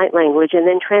consciousness in light language and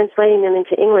then translating them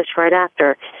into English right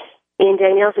after. In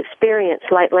Danielle's experience,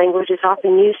 light language is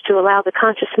often used to allow the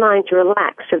conscious mind to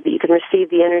relax so that you can receive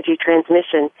the energy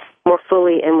transmission more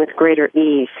fully and with greater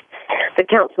ease. The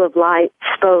Council of Light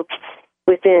spoke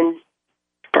within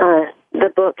the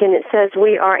book, and it says,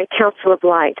 "We are a council of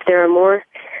light. There are more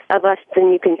of us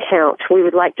than you can count. We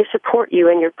would like to support you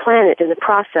and your planet in the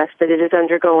process that it is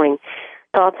undergoing.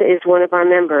 Thoth is one of our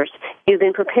members. You've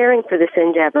been preparing for this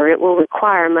endeavor. It will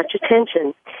require much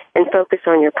attention and focus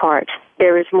on your part.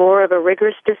 There is more of a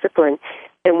rigorous discipline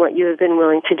than what you have been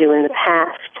willing to do in the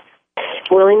past.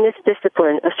 Willingness,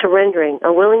 discipline, a surrendering,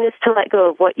 a willingness to let go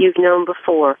of what you've known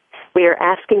before. We are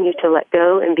asking you to let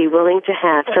go and be willing to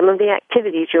have some of the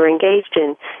activities you're engaged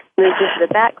in move into the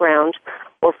background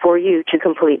or for you to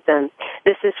complete them."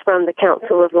 This is from the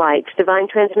Council of Light, Divine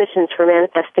Transmissions for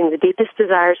Manifesting the Deepest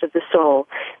Desires of the Soul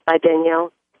by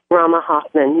Danielle Rama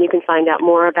Hoffman. You can find out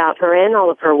more about her and all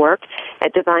of her work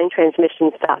at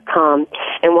divinetransmissions.com.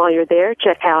 And while you're there,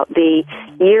 check out the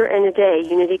Year and a Day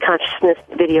Unity Consciousness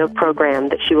video program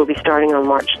that she will be starting on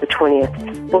March the 20th.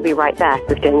 We'll be right back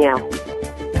with Danielle.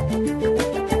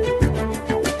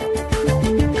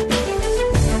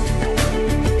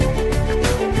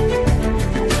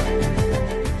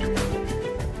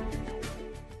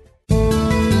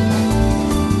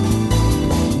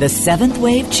 The Seventh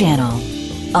Wave Channel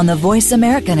on the Voice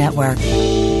America Network.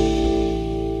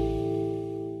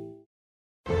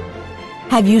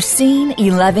 Have you seen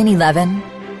 1111?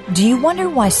 Do you wonder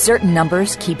why certain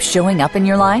numbers keep showing up in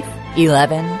your life?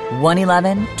 11,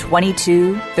 111,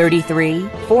 22, 33,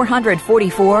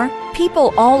 444.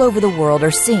 People all over the world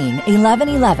are seeing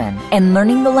 1111 and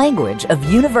learning the language of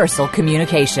universal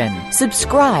communication.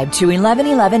 Subscribe to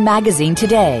 1111 Magazine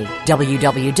today.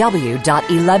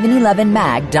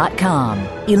 www.1111mag.com.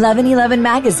 1111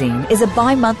 Magazine is a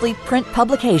bi-monthly print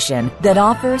publication that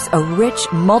offers a rich,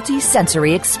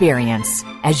 multi-sensory experience.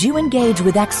 As you engage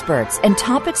with experts and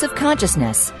topics of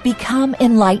consciousness, become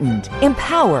enlightened,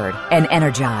 empowered, and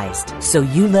energized, so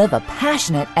you live a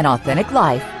passionate and authentic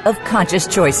life of conscious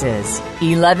choices.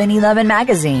 1111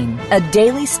 Magazine, a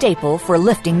daily staple for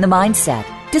lifting the mindset,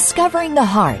 discovering the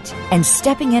heart, and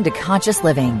stepping into conscious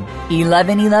living.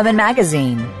 1111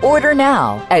 Magazine. Order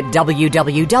now at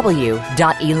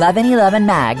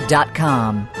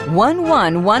www.1111mag.com.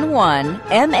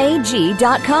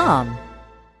 1111mag.com.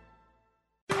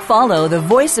 Follow the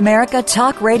Voice America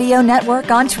Talk Radio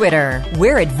Network on Twitter.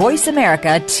 We're at Voice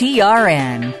America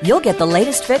TRN. You'll get the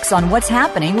latest fix on what's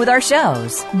happening with our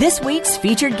shows, this week's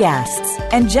featured guests,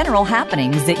 and general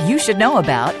happenings that you should know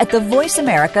about at the Voice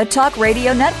America Talk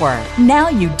Radio Network. Now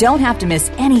you don't have to miss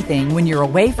anything when you're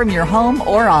away from your home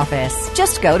or office.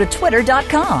 Just go to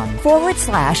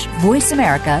twitter.com/Voice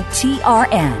America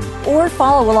TRN or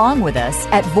follow along with us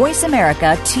at Voice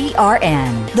America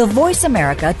TRN, the Voice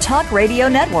America Talk Radio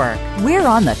Network. We're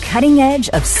on the cutting edge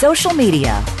of social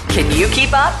media. Can you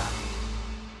keep up?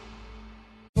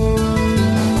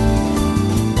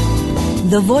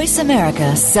 The Voice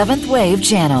America 7th Wave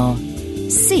Channel.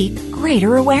 Seek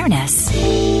greater awareness.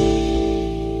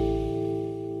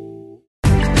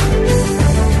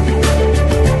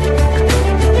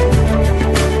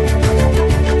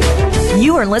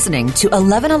 You are listening to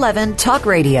 1111 Talk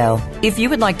Radio. If you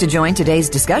would like to join today's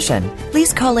discussion,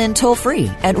 please call in toll-free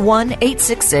at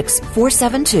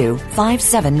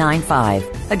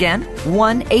 1-866-472-5795. Again,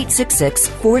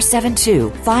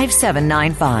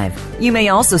 1-866-472-5795. You may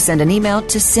also send an email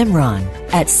to Simran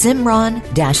at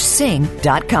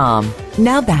simran-singh.com.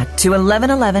 Now back to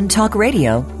 1111 Talk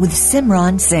Radio with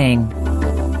Simran Singh.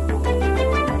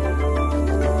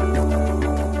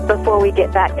 Before we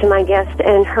get back to my guest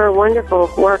and her wonderful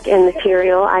work and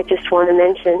material, I just want to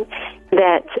mention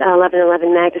that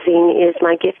 1111 Magazine is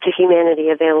my gift to humanity,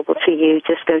 available to you.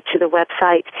 Just go to the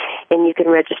website and you can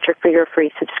register for your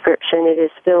free subscription. It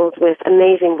is filled with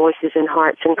amazing voices and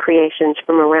hearts and creations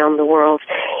from around the world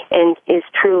and is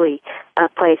truly a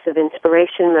place of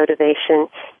inspiration, motivation,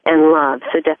 and love.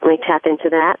 So definitely tap into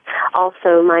that.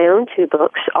 Also, my own 2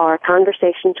 books are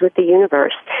Conversations with the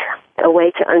Universe, a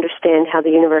way to understand how the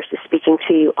universe is speaking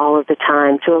to you all of the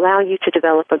time, to allow you to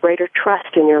develop a greater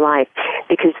trust in your life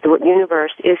because the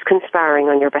universe is conspiring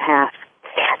on your behalf.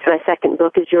 My second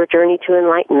book is Your Journey to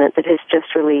Enlightenment that has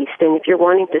just released. And if you're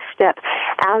wanting to step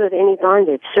out of any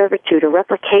bondage, servitude, or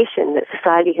replication that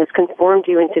society has conformed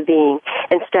you into being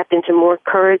and step into more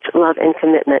courage, love, and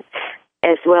commitment,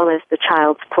 as well as the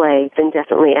child's play, then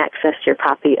definitely access your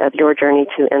copy of Your Journey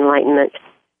to Enlightenment.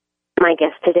 My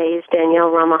guest today is Danielle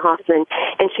Rama Hoffman,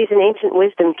 and she's an ancient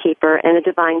wisdom keeper and a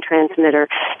divine transmitter.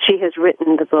 She has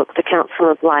written the book, The Council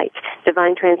of Light,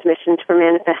 Divine Transmissions for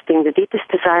Manifesting the Deepest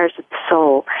Desires of the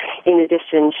Soul. In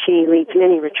addition, she leads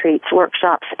many retreats,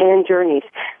 workshops, and journeys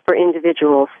for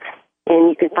individuals. And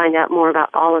you can find out more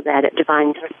about all of that at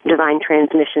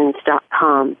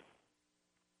divinetransmissions.com.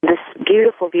 This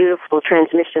beautiful, beautiful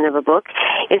transmission of a book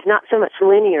is not so much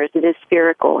linear as it is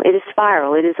spherical. It is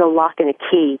spiral. It is a lock and a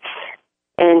key.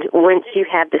 And once you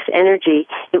have this energy,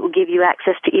 it will give you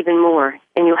access to even more,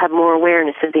 and you'll have more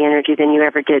awareness of the energy than you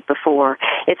ever did before.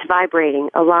 It's vibrating,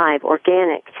 alive,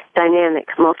 organic, dynamic,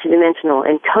 multidimensional,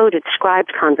 and coded,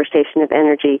 scribed conversation of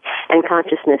energy and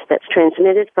consciousness that's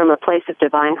transmitted from a place of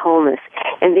divine wholeness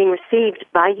and being received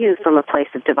by you from a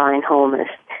place of divine wholeness.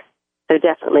 So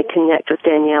definitely connect with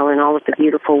Danielle and all of the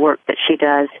beautiful work that she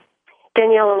does.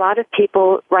 Danielle, a lot of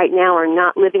people right now are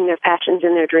not living their passions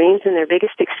and their dreams, and their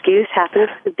biggest excuse happens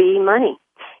to be money.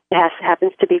 It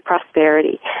happens to be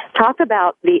prosperity. Talk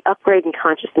about the upgrade in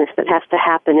consciousness that has to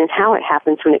happen and how it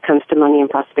happens when it comes to money and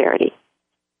prosperity.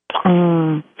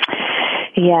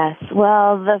 Yes.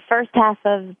 Well, the first half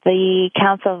of the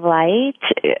Council of Light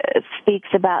speaks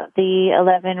about the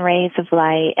 11 rays of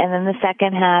light, and then the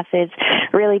second half is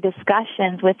really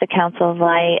discussions with the Council of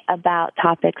Light about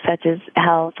topics such as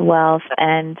health, wealth,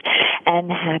 and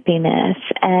happiness.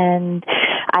 And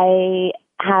I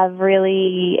have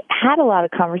really had a lot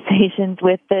of conversations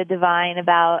with the divine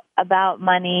about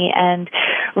money, and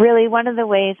really one of the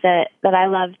ways that I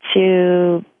love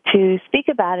to speak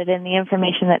about it and the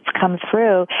information that's come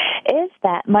through is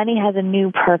that money has a new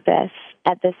purpose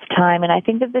at this time. And I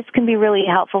think that this can be really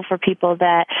helpful for people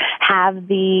that have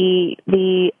the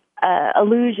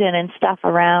illusion and stuff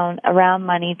around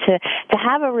money to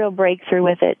have a real breakthrough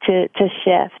with it, to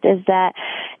shift, is that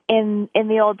in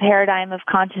the old paradigm of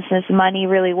consciousness, money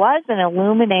really was an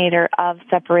illuminator of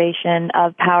separation,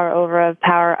 of power over, of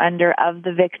power under, of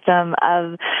the victim,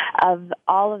 of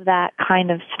all of that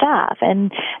kind of stuff.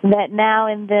 And that now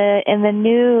in the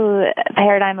new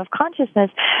paradigm of consciousness,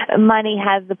 money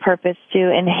has the purpose to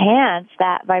enhance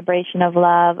that vibration of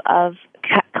love, of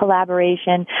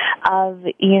collaboration, of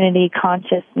unity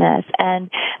consciousness, and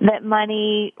that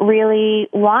money really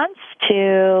wants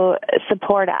to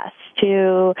support us,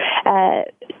 to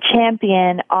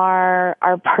champion our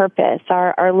purpose,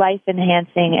 our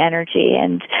life-enhancing energy.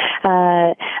 And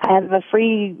I have a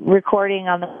free recording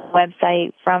on the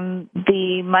website from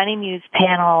the Money Muse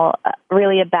panel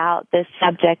really about this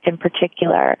subject in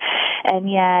particular.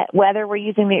 And yet, whether we're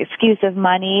using the excuse of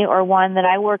money or one that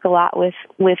I work a lot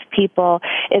with people,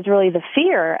 is really the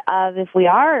fear of, if we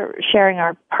are sharing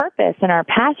our purpose and our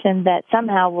passion, that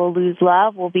somehow we'll lose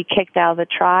love, we'll be kicked out of the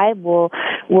tribe,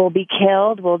 we'll be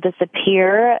killed, we'll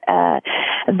disappear,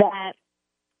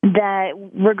 that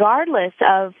regardless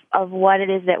of what it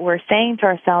is that we're saying to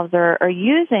ourselves or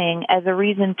using as a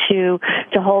reason to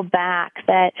hold back,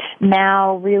 that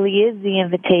now really is the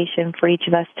invitation for each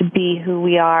of us to be who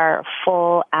we are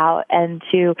full out and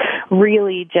to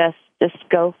really just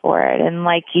go for it. And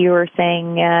like you were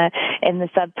saying in the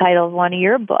subtitle of one of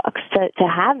your books, to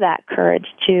have that courage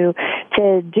to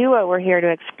do what we're here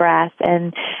to express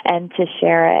and to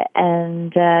share it.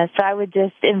 And so I would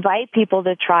just invite people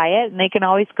to try it, and they can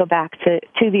always go back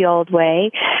to the old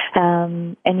way.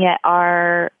 And yet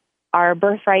our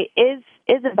birthright is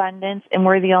abundance, and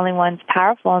we're the only ones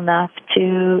powerful enough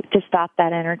to stop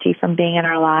that energy from being in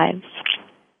our lives.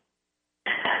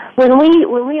 When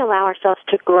we allow ourselves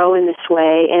to grow in this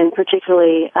way, and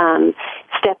particularly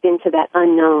step into that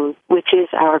unknown, which is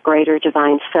our greater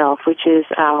divine self, which is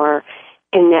our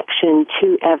connection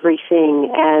to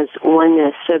everything as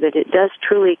oneness, so that it does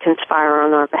truly conspire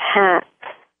on our behalf,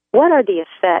 what are the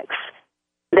effects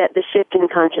that the shift in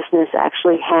consciousness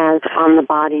actually has on the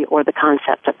body or the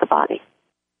concept of the body?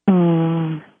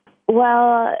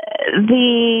 Well,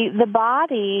 the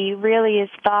body really is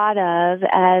thought of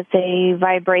as a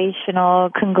vibrational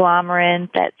conglomerate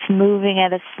that's moving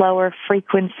at a slower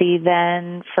frequency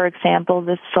than, for example,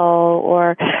 the soul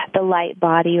or the light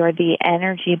body or the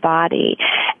energy body.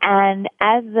 And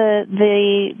as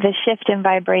the shift in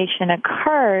vibration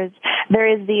occurs, there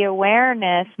is the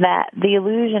awareness that the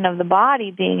illusion of the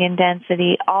body being in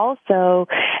density also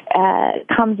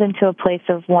comes into a place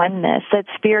of oneness, that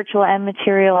spiritual and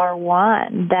material are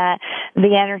one, that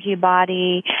the energy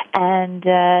body and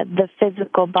the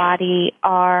physical body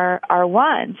are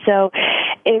one. So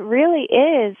it really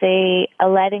is a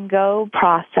letting go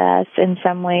process in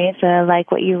some ways,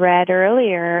 like what you read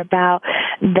earlier about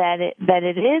that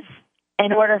it is,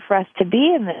 in order for us to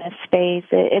be in this space,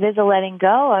 it is a letting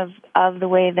go of the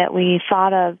way that we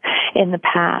thought of in the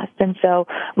past. And so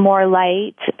more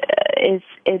light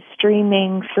is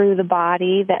streaming through the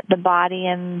body, that the body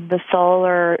and the soul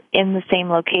are in the same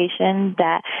location,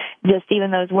 that just even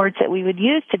those words that we would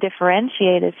use to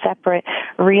differentiate as separate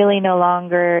really no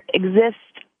longer exist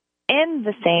in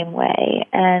the same way.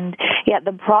 And yet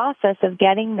the process of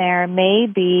getting there may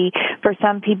be, for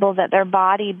some people, that their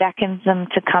body beckons them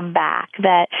to come back,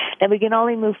 that we can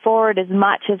only move forward as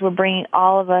much as we're bringing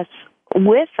all of us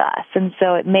with us. And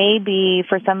so it may be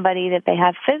for somebody that they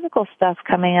have physical stuff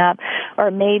coming up, or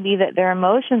it may be that their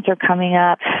emotions are coming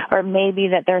up, or it may be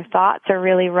that their thoughts are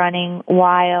really running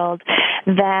wild,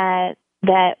 that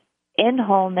in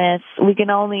wholeness, we can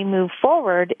only move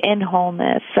forward in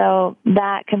wholeness. So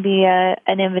that can be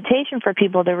an invitation for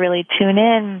people to really tune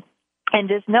in and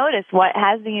just notice what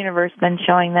has the universe been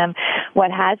showing them, what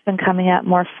has been coming up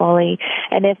more fully.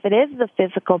 And if it is the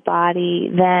physical body,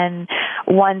 then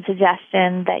one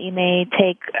suggestion that you may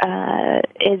take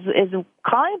is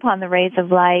calling upon the rays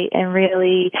of light and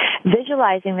really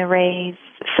visualizing the rays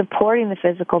supporting the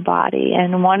physical body.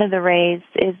 And one of the rays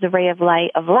is the ray of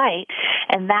light,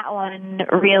 and that one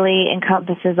really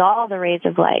encompasses all the rays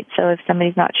of light. So if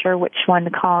somebody's not sure which one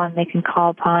to call on, they can call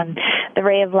upon the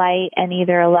ray of light and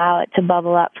either allow it to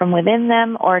bubble up from within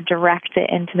them or direct it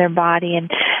into their body, and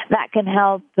that can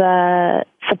help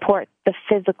support the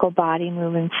physical body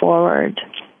moving forward.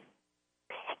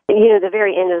 You know, the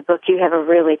very end of the book, you have a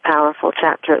really powerful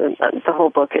chapter. The whole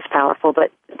book is powerful,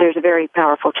 but there's a very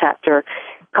powerful chapter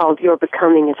called Your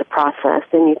Becoming is a Process,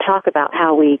 and you talk about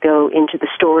how we go into the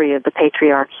story of the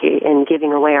patriarchy and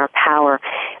giving away our power,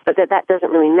 but that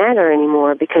doesn't really matter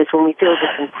anymore, because when we feel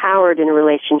disempowered in a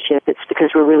relationship, it's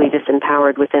because we're really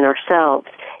disempowered within ourselves.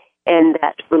 And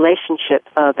that relationship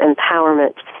of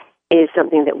empowerment is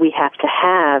something that we have to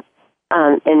have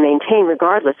and maintain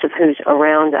regardless of who's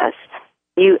around us.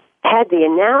 You had the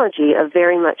analogy of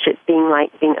very much it being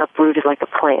like being uprooted like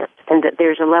a plant, and that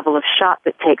there's a level of shock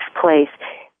that takes place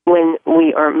when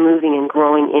we are moving and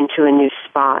growing into a new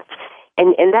spot.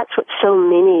 And that's what so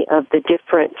many of the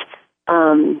different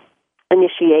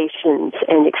initiations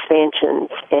and expansions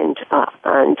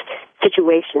and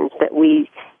situations that we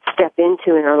step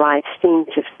into in our life seem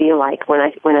to feel like. When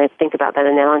I think about that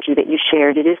analogy that you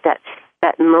shared, it is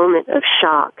that moment of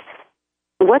shock.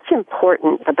 What's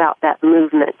important about that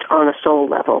movement on a soul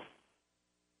level?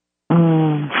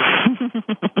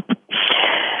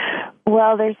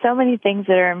 Well, there's so many things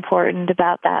that are important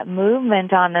about that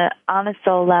movement on a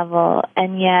soul level,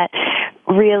 and yet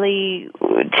really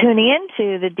tuning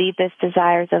into the deepest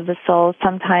desires of the soul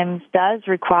sometimes does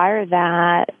require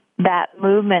that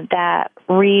movement, that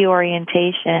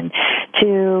reorientation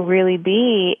to really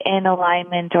be in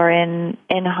alignment or in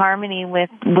harmony with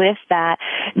that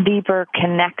deeper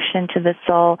connection to the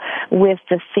soul, with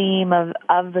the theme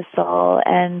of the soul.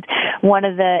 And one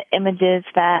of the images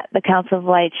that the Council of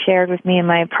Light shared with me in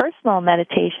my personal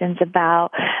meditations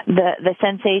about the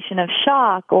sensation of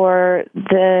shock or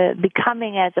the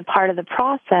becoming as a part of the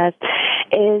process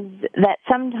is that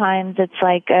sometimes it's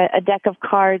like a deck of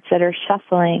cards that are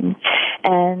shuffling,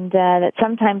 and that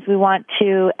sometimes we want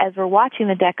to, as we're watching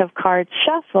the deck of cards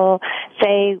shuffle,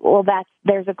 say, well,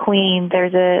 there's a queen,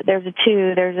 there's a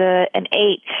 2, there's an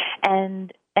 8,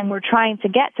 and we're trying to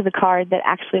get to the card that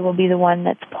actually will be the one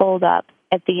that's pulled up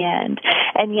at the end.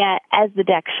 And yet, as the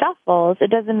deck shuffles, it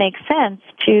doesn't make sense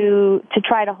to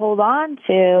try to hold on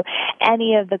to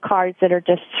any of the cards that are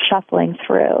just shuffling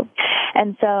through.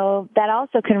 And so that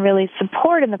also can really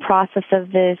support in the process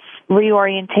of this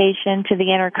reorientation to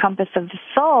the inner compass of the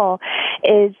soul,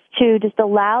 is to just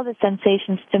allow the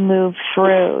sensations to move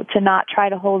through, to not try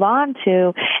to hold on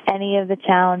to any of the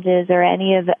challenges or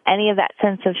any of that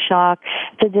sense of shock,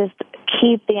 to just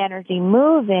keep the energy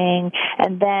moving,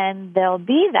 and then there'll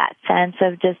be that sense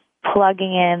of just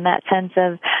plugging in, that sense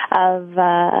of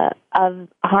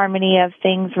harmony, of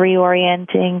things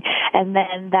reorienting, and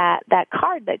then that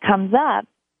card that comes up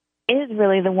is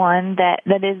really the one that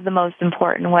is the most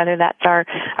important, whether that's our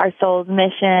soul's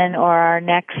mission or our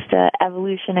next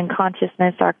evolution in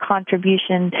consciousness, our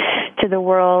contribution to the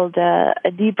world,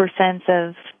 a deeper sense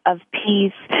of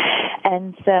peace.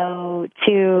 And so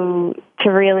to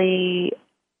really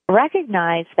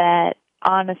recognize that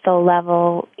on a soul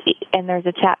level, and there's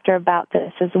a chapter about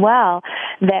this as well,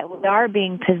 that we are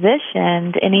being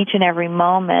positioned in each and every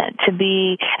moment to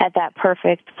be at that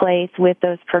perfect place with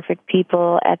those perfect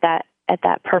people at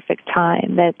that perfect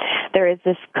time, that there is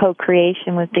this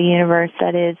co-creation with the universe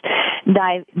that is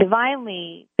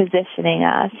divinely positioning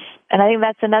us. And I think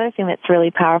that's another thing that's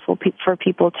really powerful for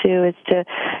people too, is to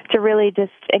really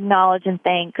just acknowledge and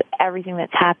thank everything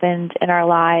that's happened in our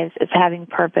lives as having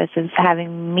purpose, as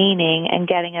having meaning, and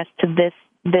getting us to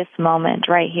this moment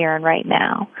right here and right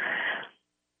now.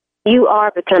 You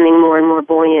are becoming more and more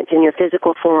buoyant in your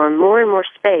physical form. More and more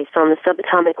space on the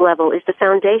subatomic level is the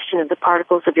foundation of the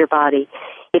particles of your body.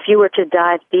 If you were to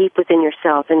dive deep within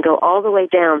yourself and go all the way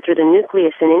down through the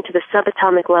nucleus and into the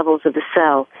subatomic levels of the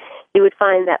cell, you would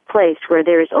find that place where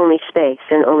there is only space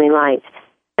and only light.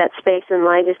 That space and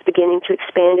light is beginning to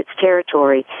expand its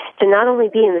territory, to not only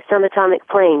be in the subatomic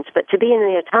planes, but to be in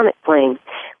the atomic plane.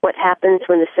 What happens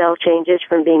when the cell changes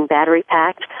from being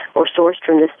battery-packed or sourced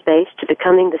from this space to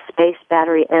becoming the space,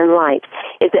 battery, and light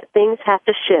is that things have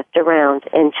to shift around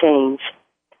and change.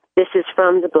 This is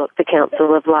from the book, The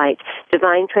Council of Light,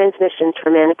 Divine Transmissions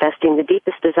for Manifesting the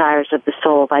Deepest Desires of the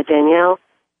Soul by Danielle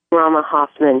Rama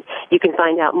Hoffman. You can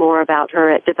find out more about her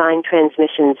at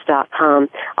divinetransmissions.com,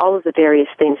 all of the various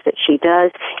things that she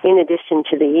does, in addition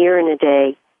to the Year in a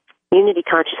Day Unity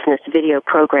Consciousness video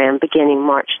program beginning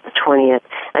March the 20th.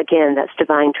 Again, that's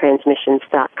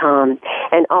divinetransmissions.com.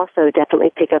 And also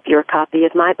definitely pick up your copy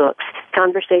of my books,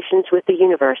 Conversations with the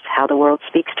Universe, How the World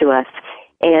Speaks to Us,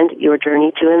 and Your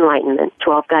Journey to Enlightenment,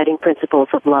 12 Guiding Principles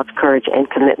of Love, Courage, and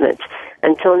Commitment.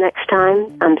 Until next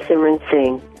time, I'm Simran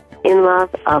Singh. In love,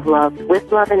 of love,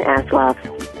 with love, and as love.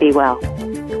 Be well.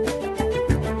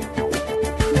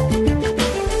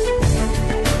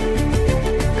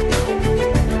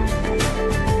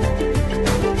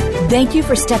 Thank you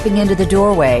for stepping into the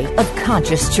doorway of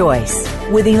conscious choice.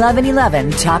 with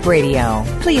 1111 Talk Radio.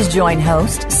 Please join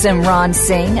host Simran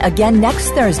Singh again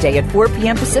next Thursday at 4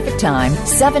 p.m. Pacific Time,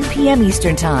 7 p.m.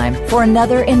 Eastern Time for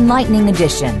another enlightening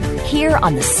edition here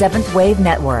on the Seventh Wave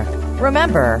Network.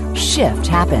 Remember, shift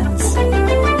happens.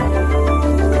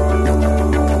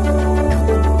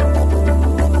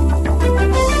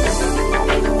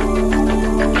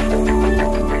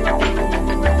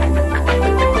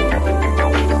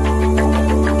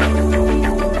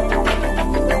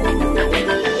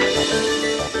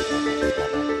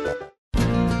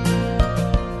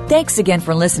 Thanks again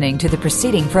for listening to the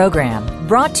preceding program,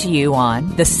 brought to you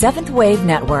on the Seventh Wave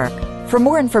Network. For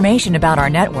more information about our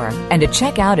network and to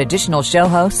check out additional show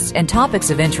hosts and topics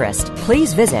of interest,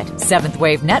 please visit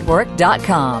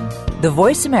seventhwavenetwork.com. The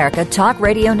Voice America Talk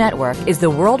Radio Network is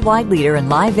the worldwide leader in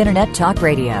live Internet talk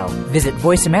radio. Visit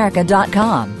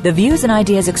voiceamerica.com. The views and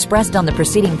ideas expressed on the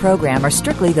preceding program are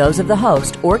strictly those of the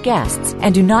host or guests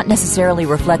and do not necessarily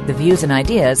reflect the views and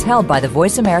ideas held by the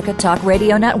Voice America Talk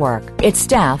Radio Network, its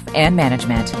staff, and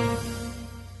management.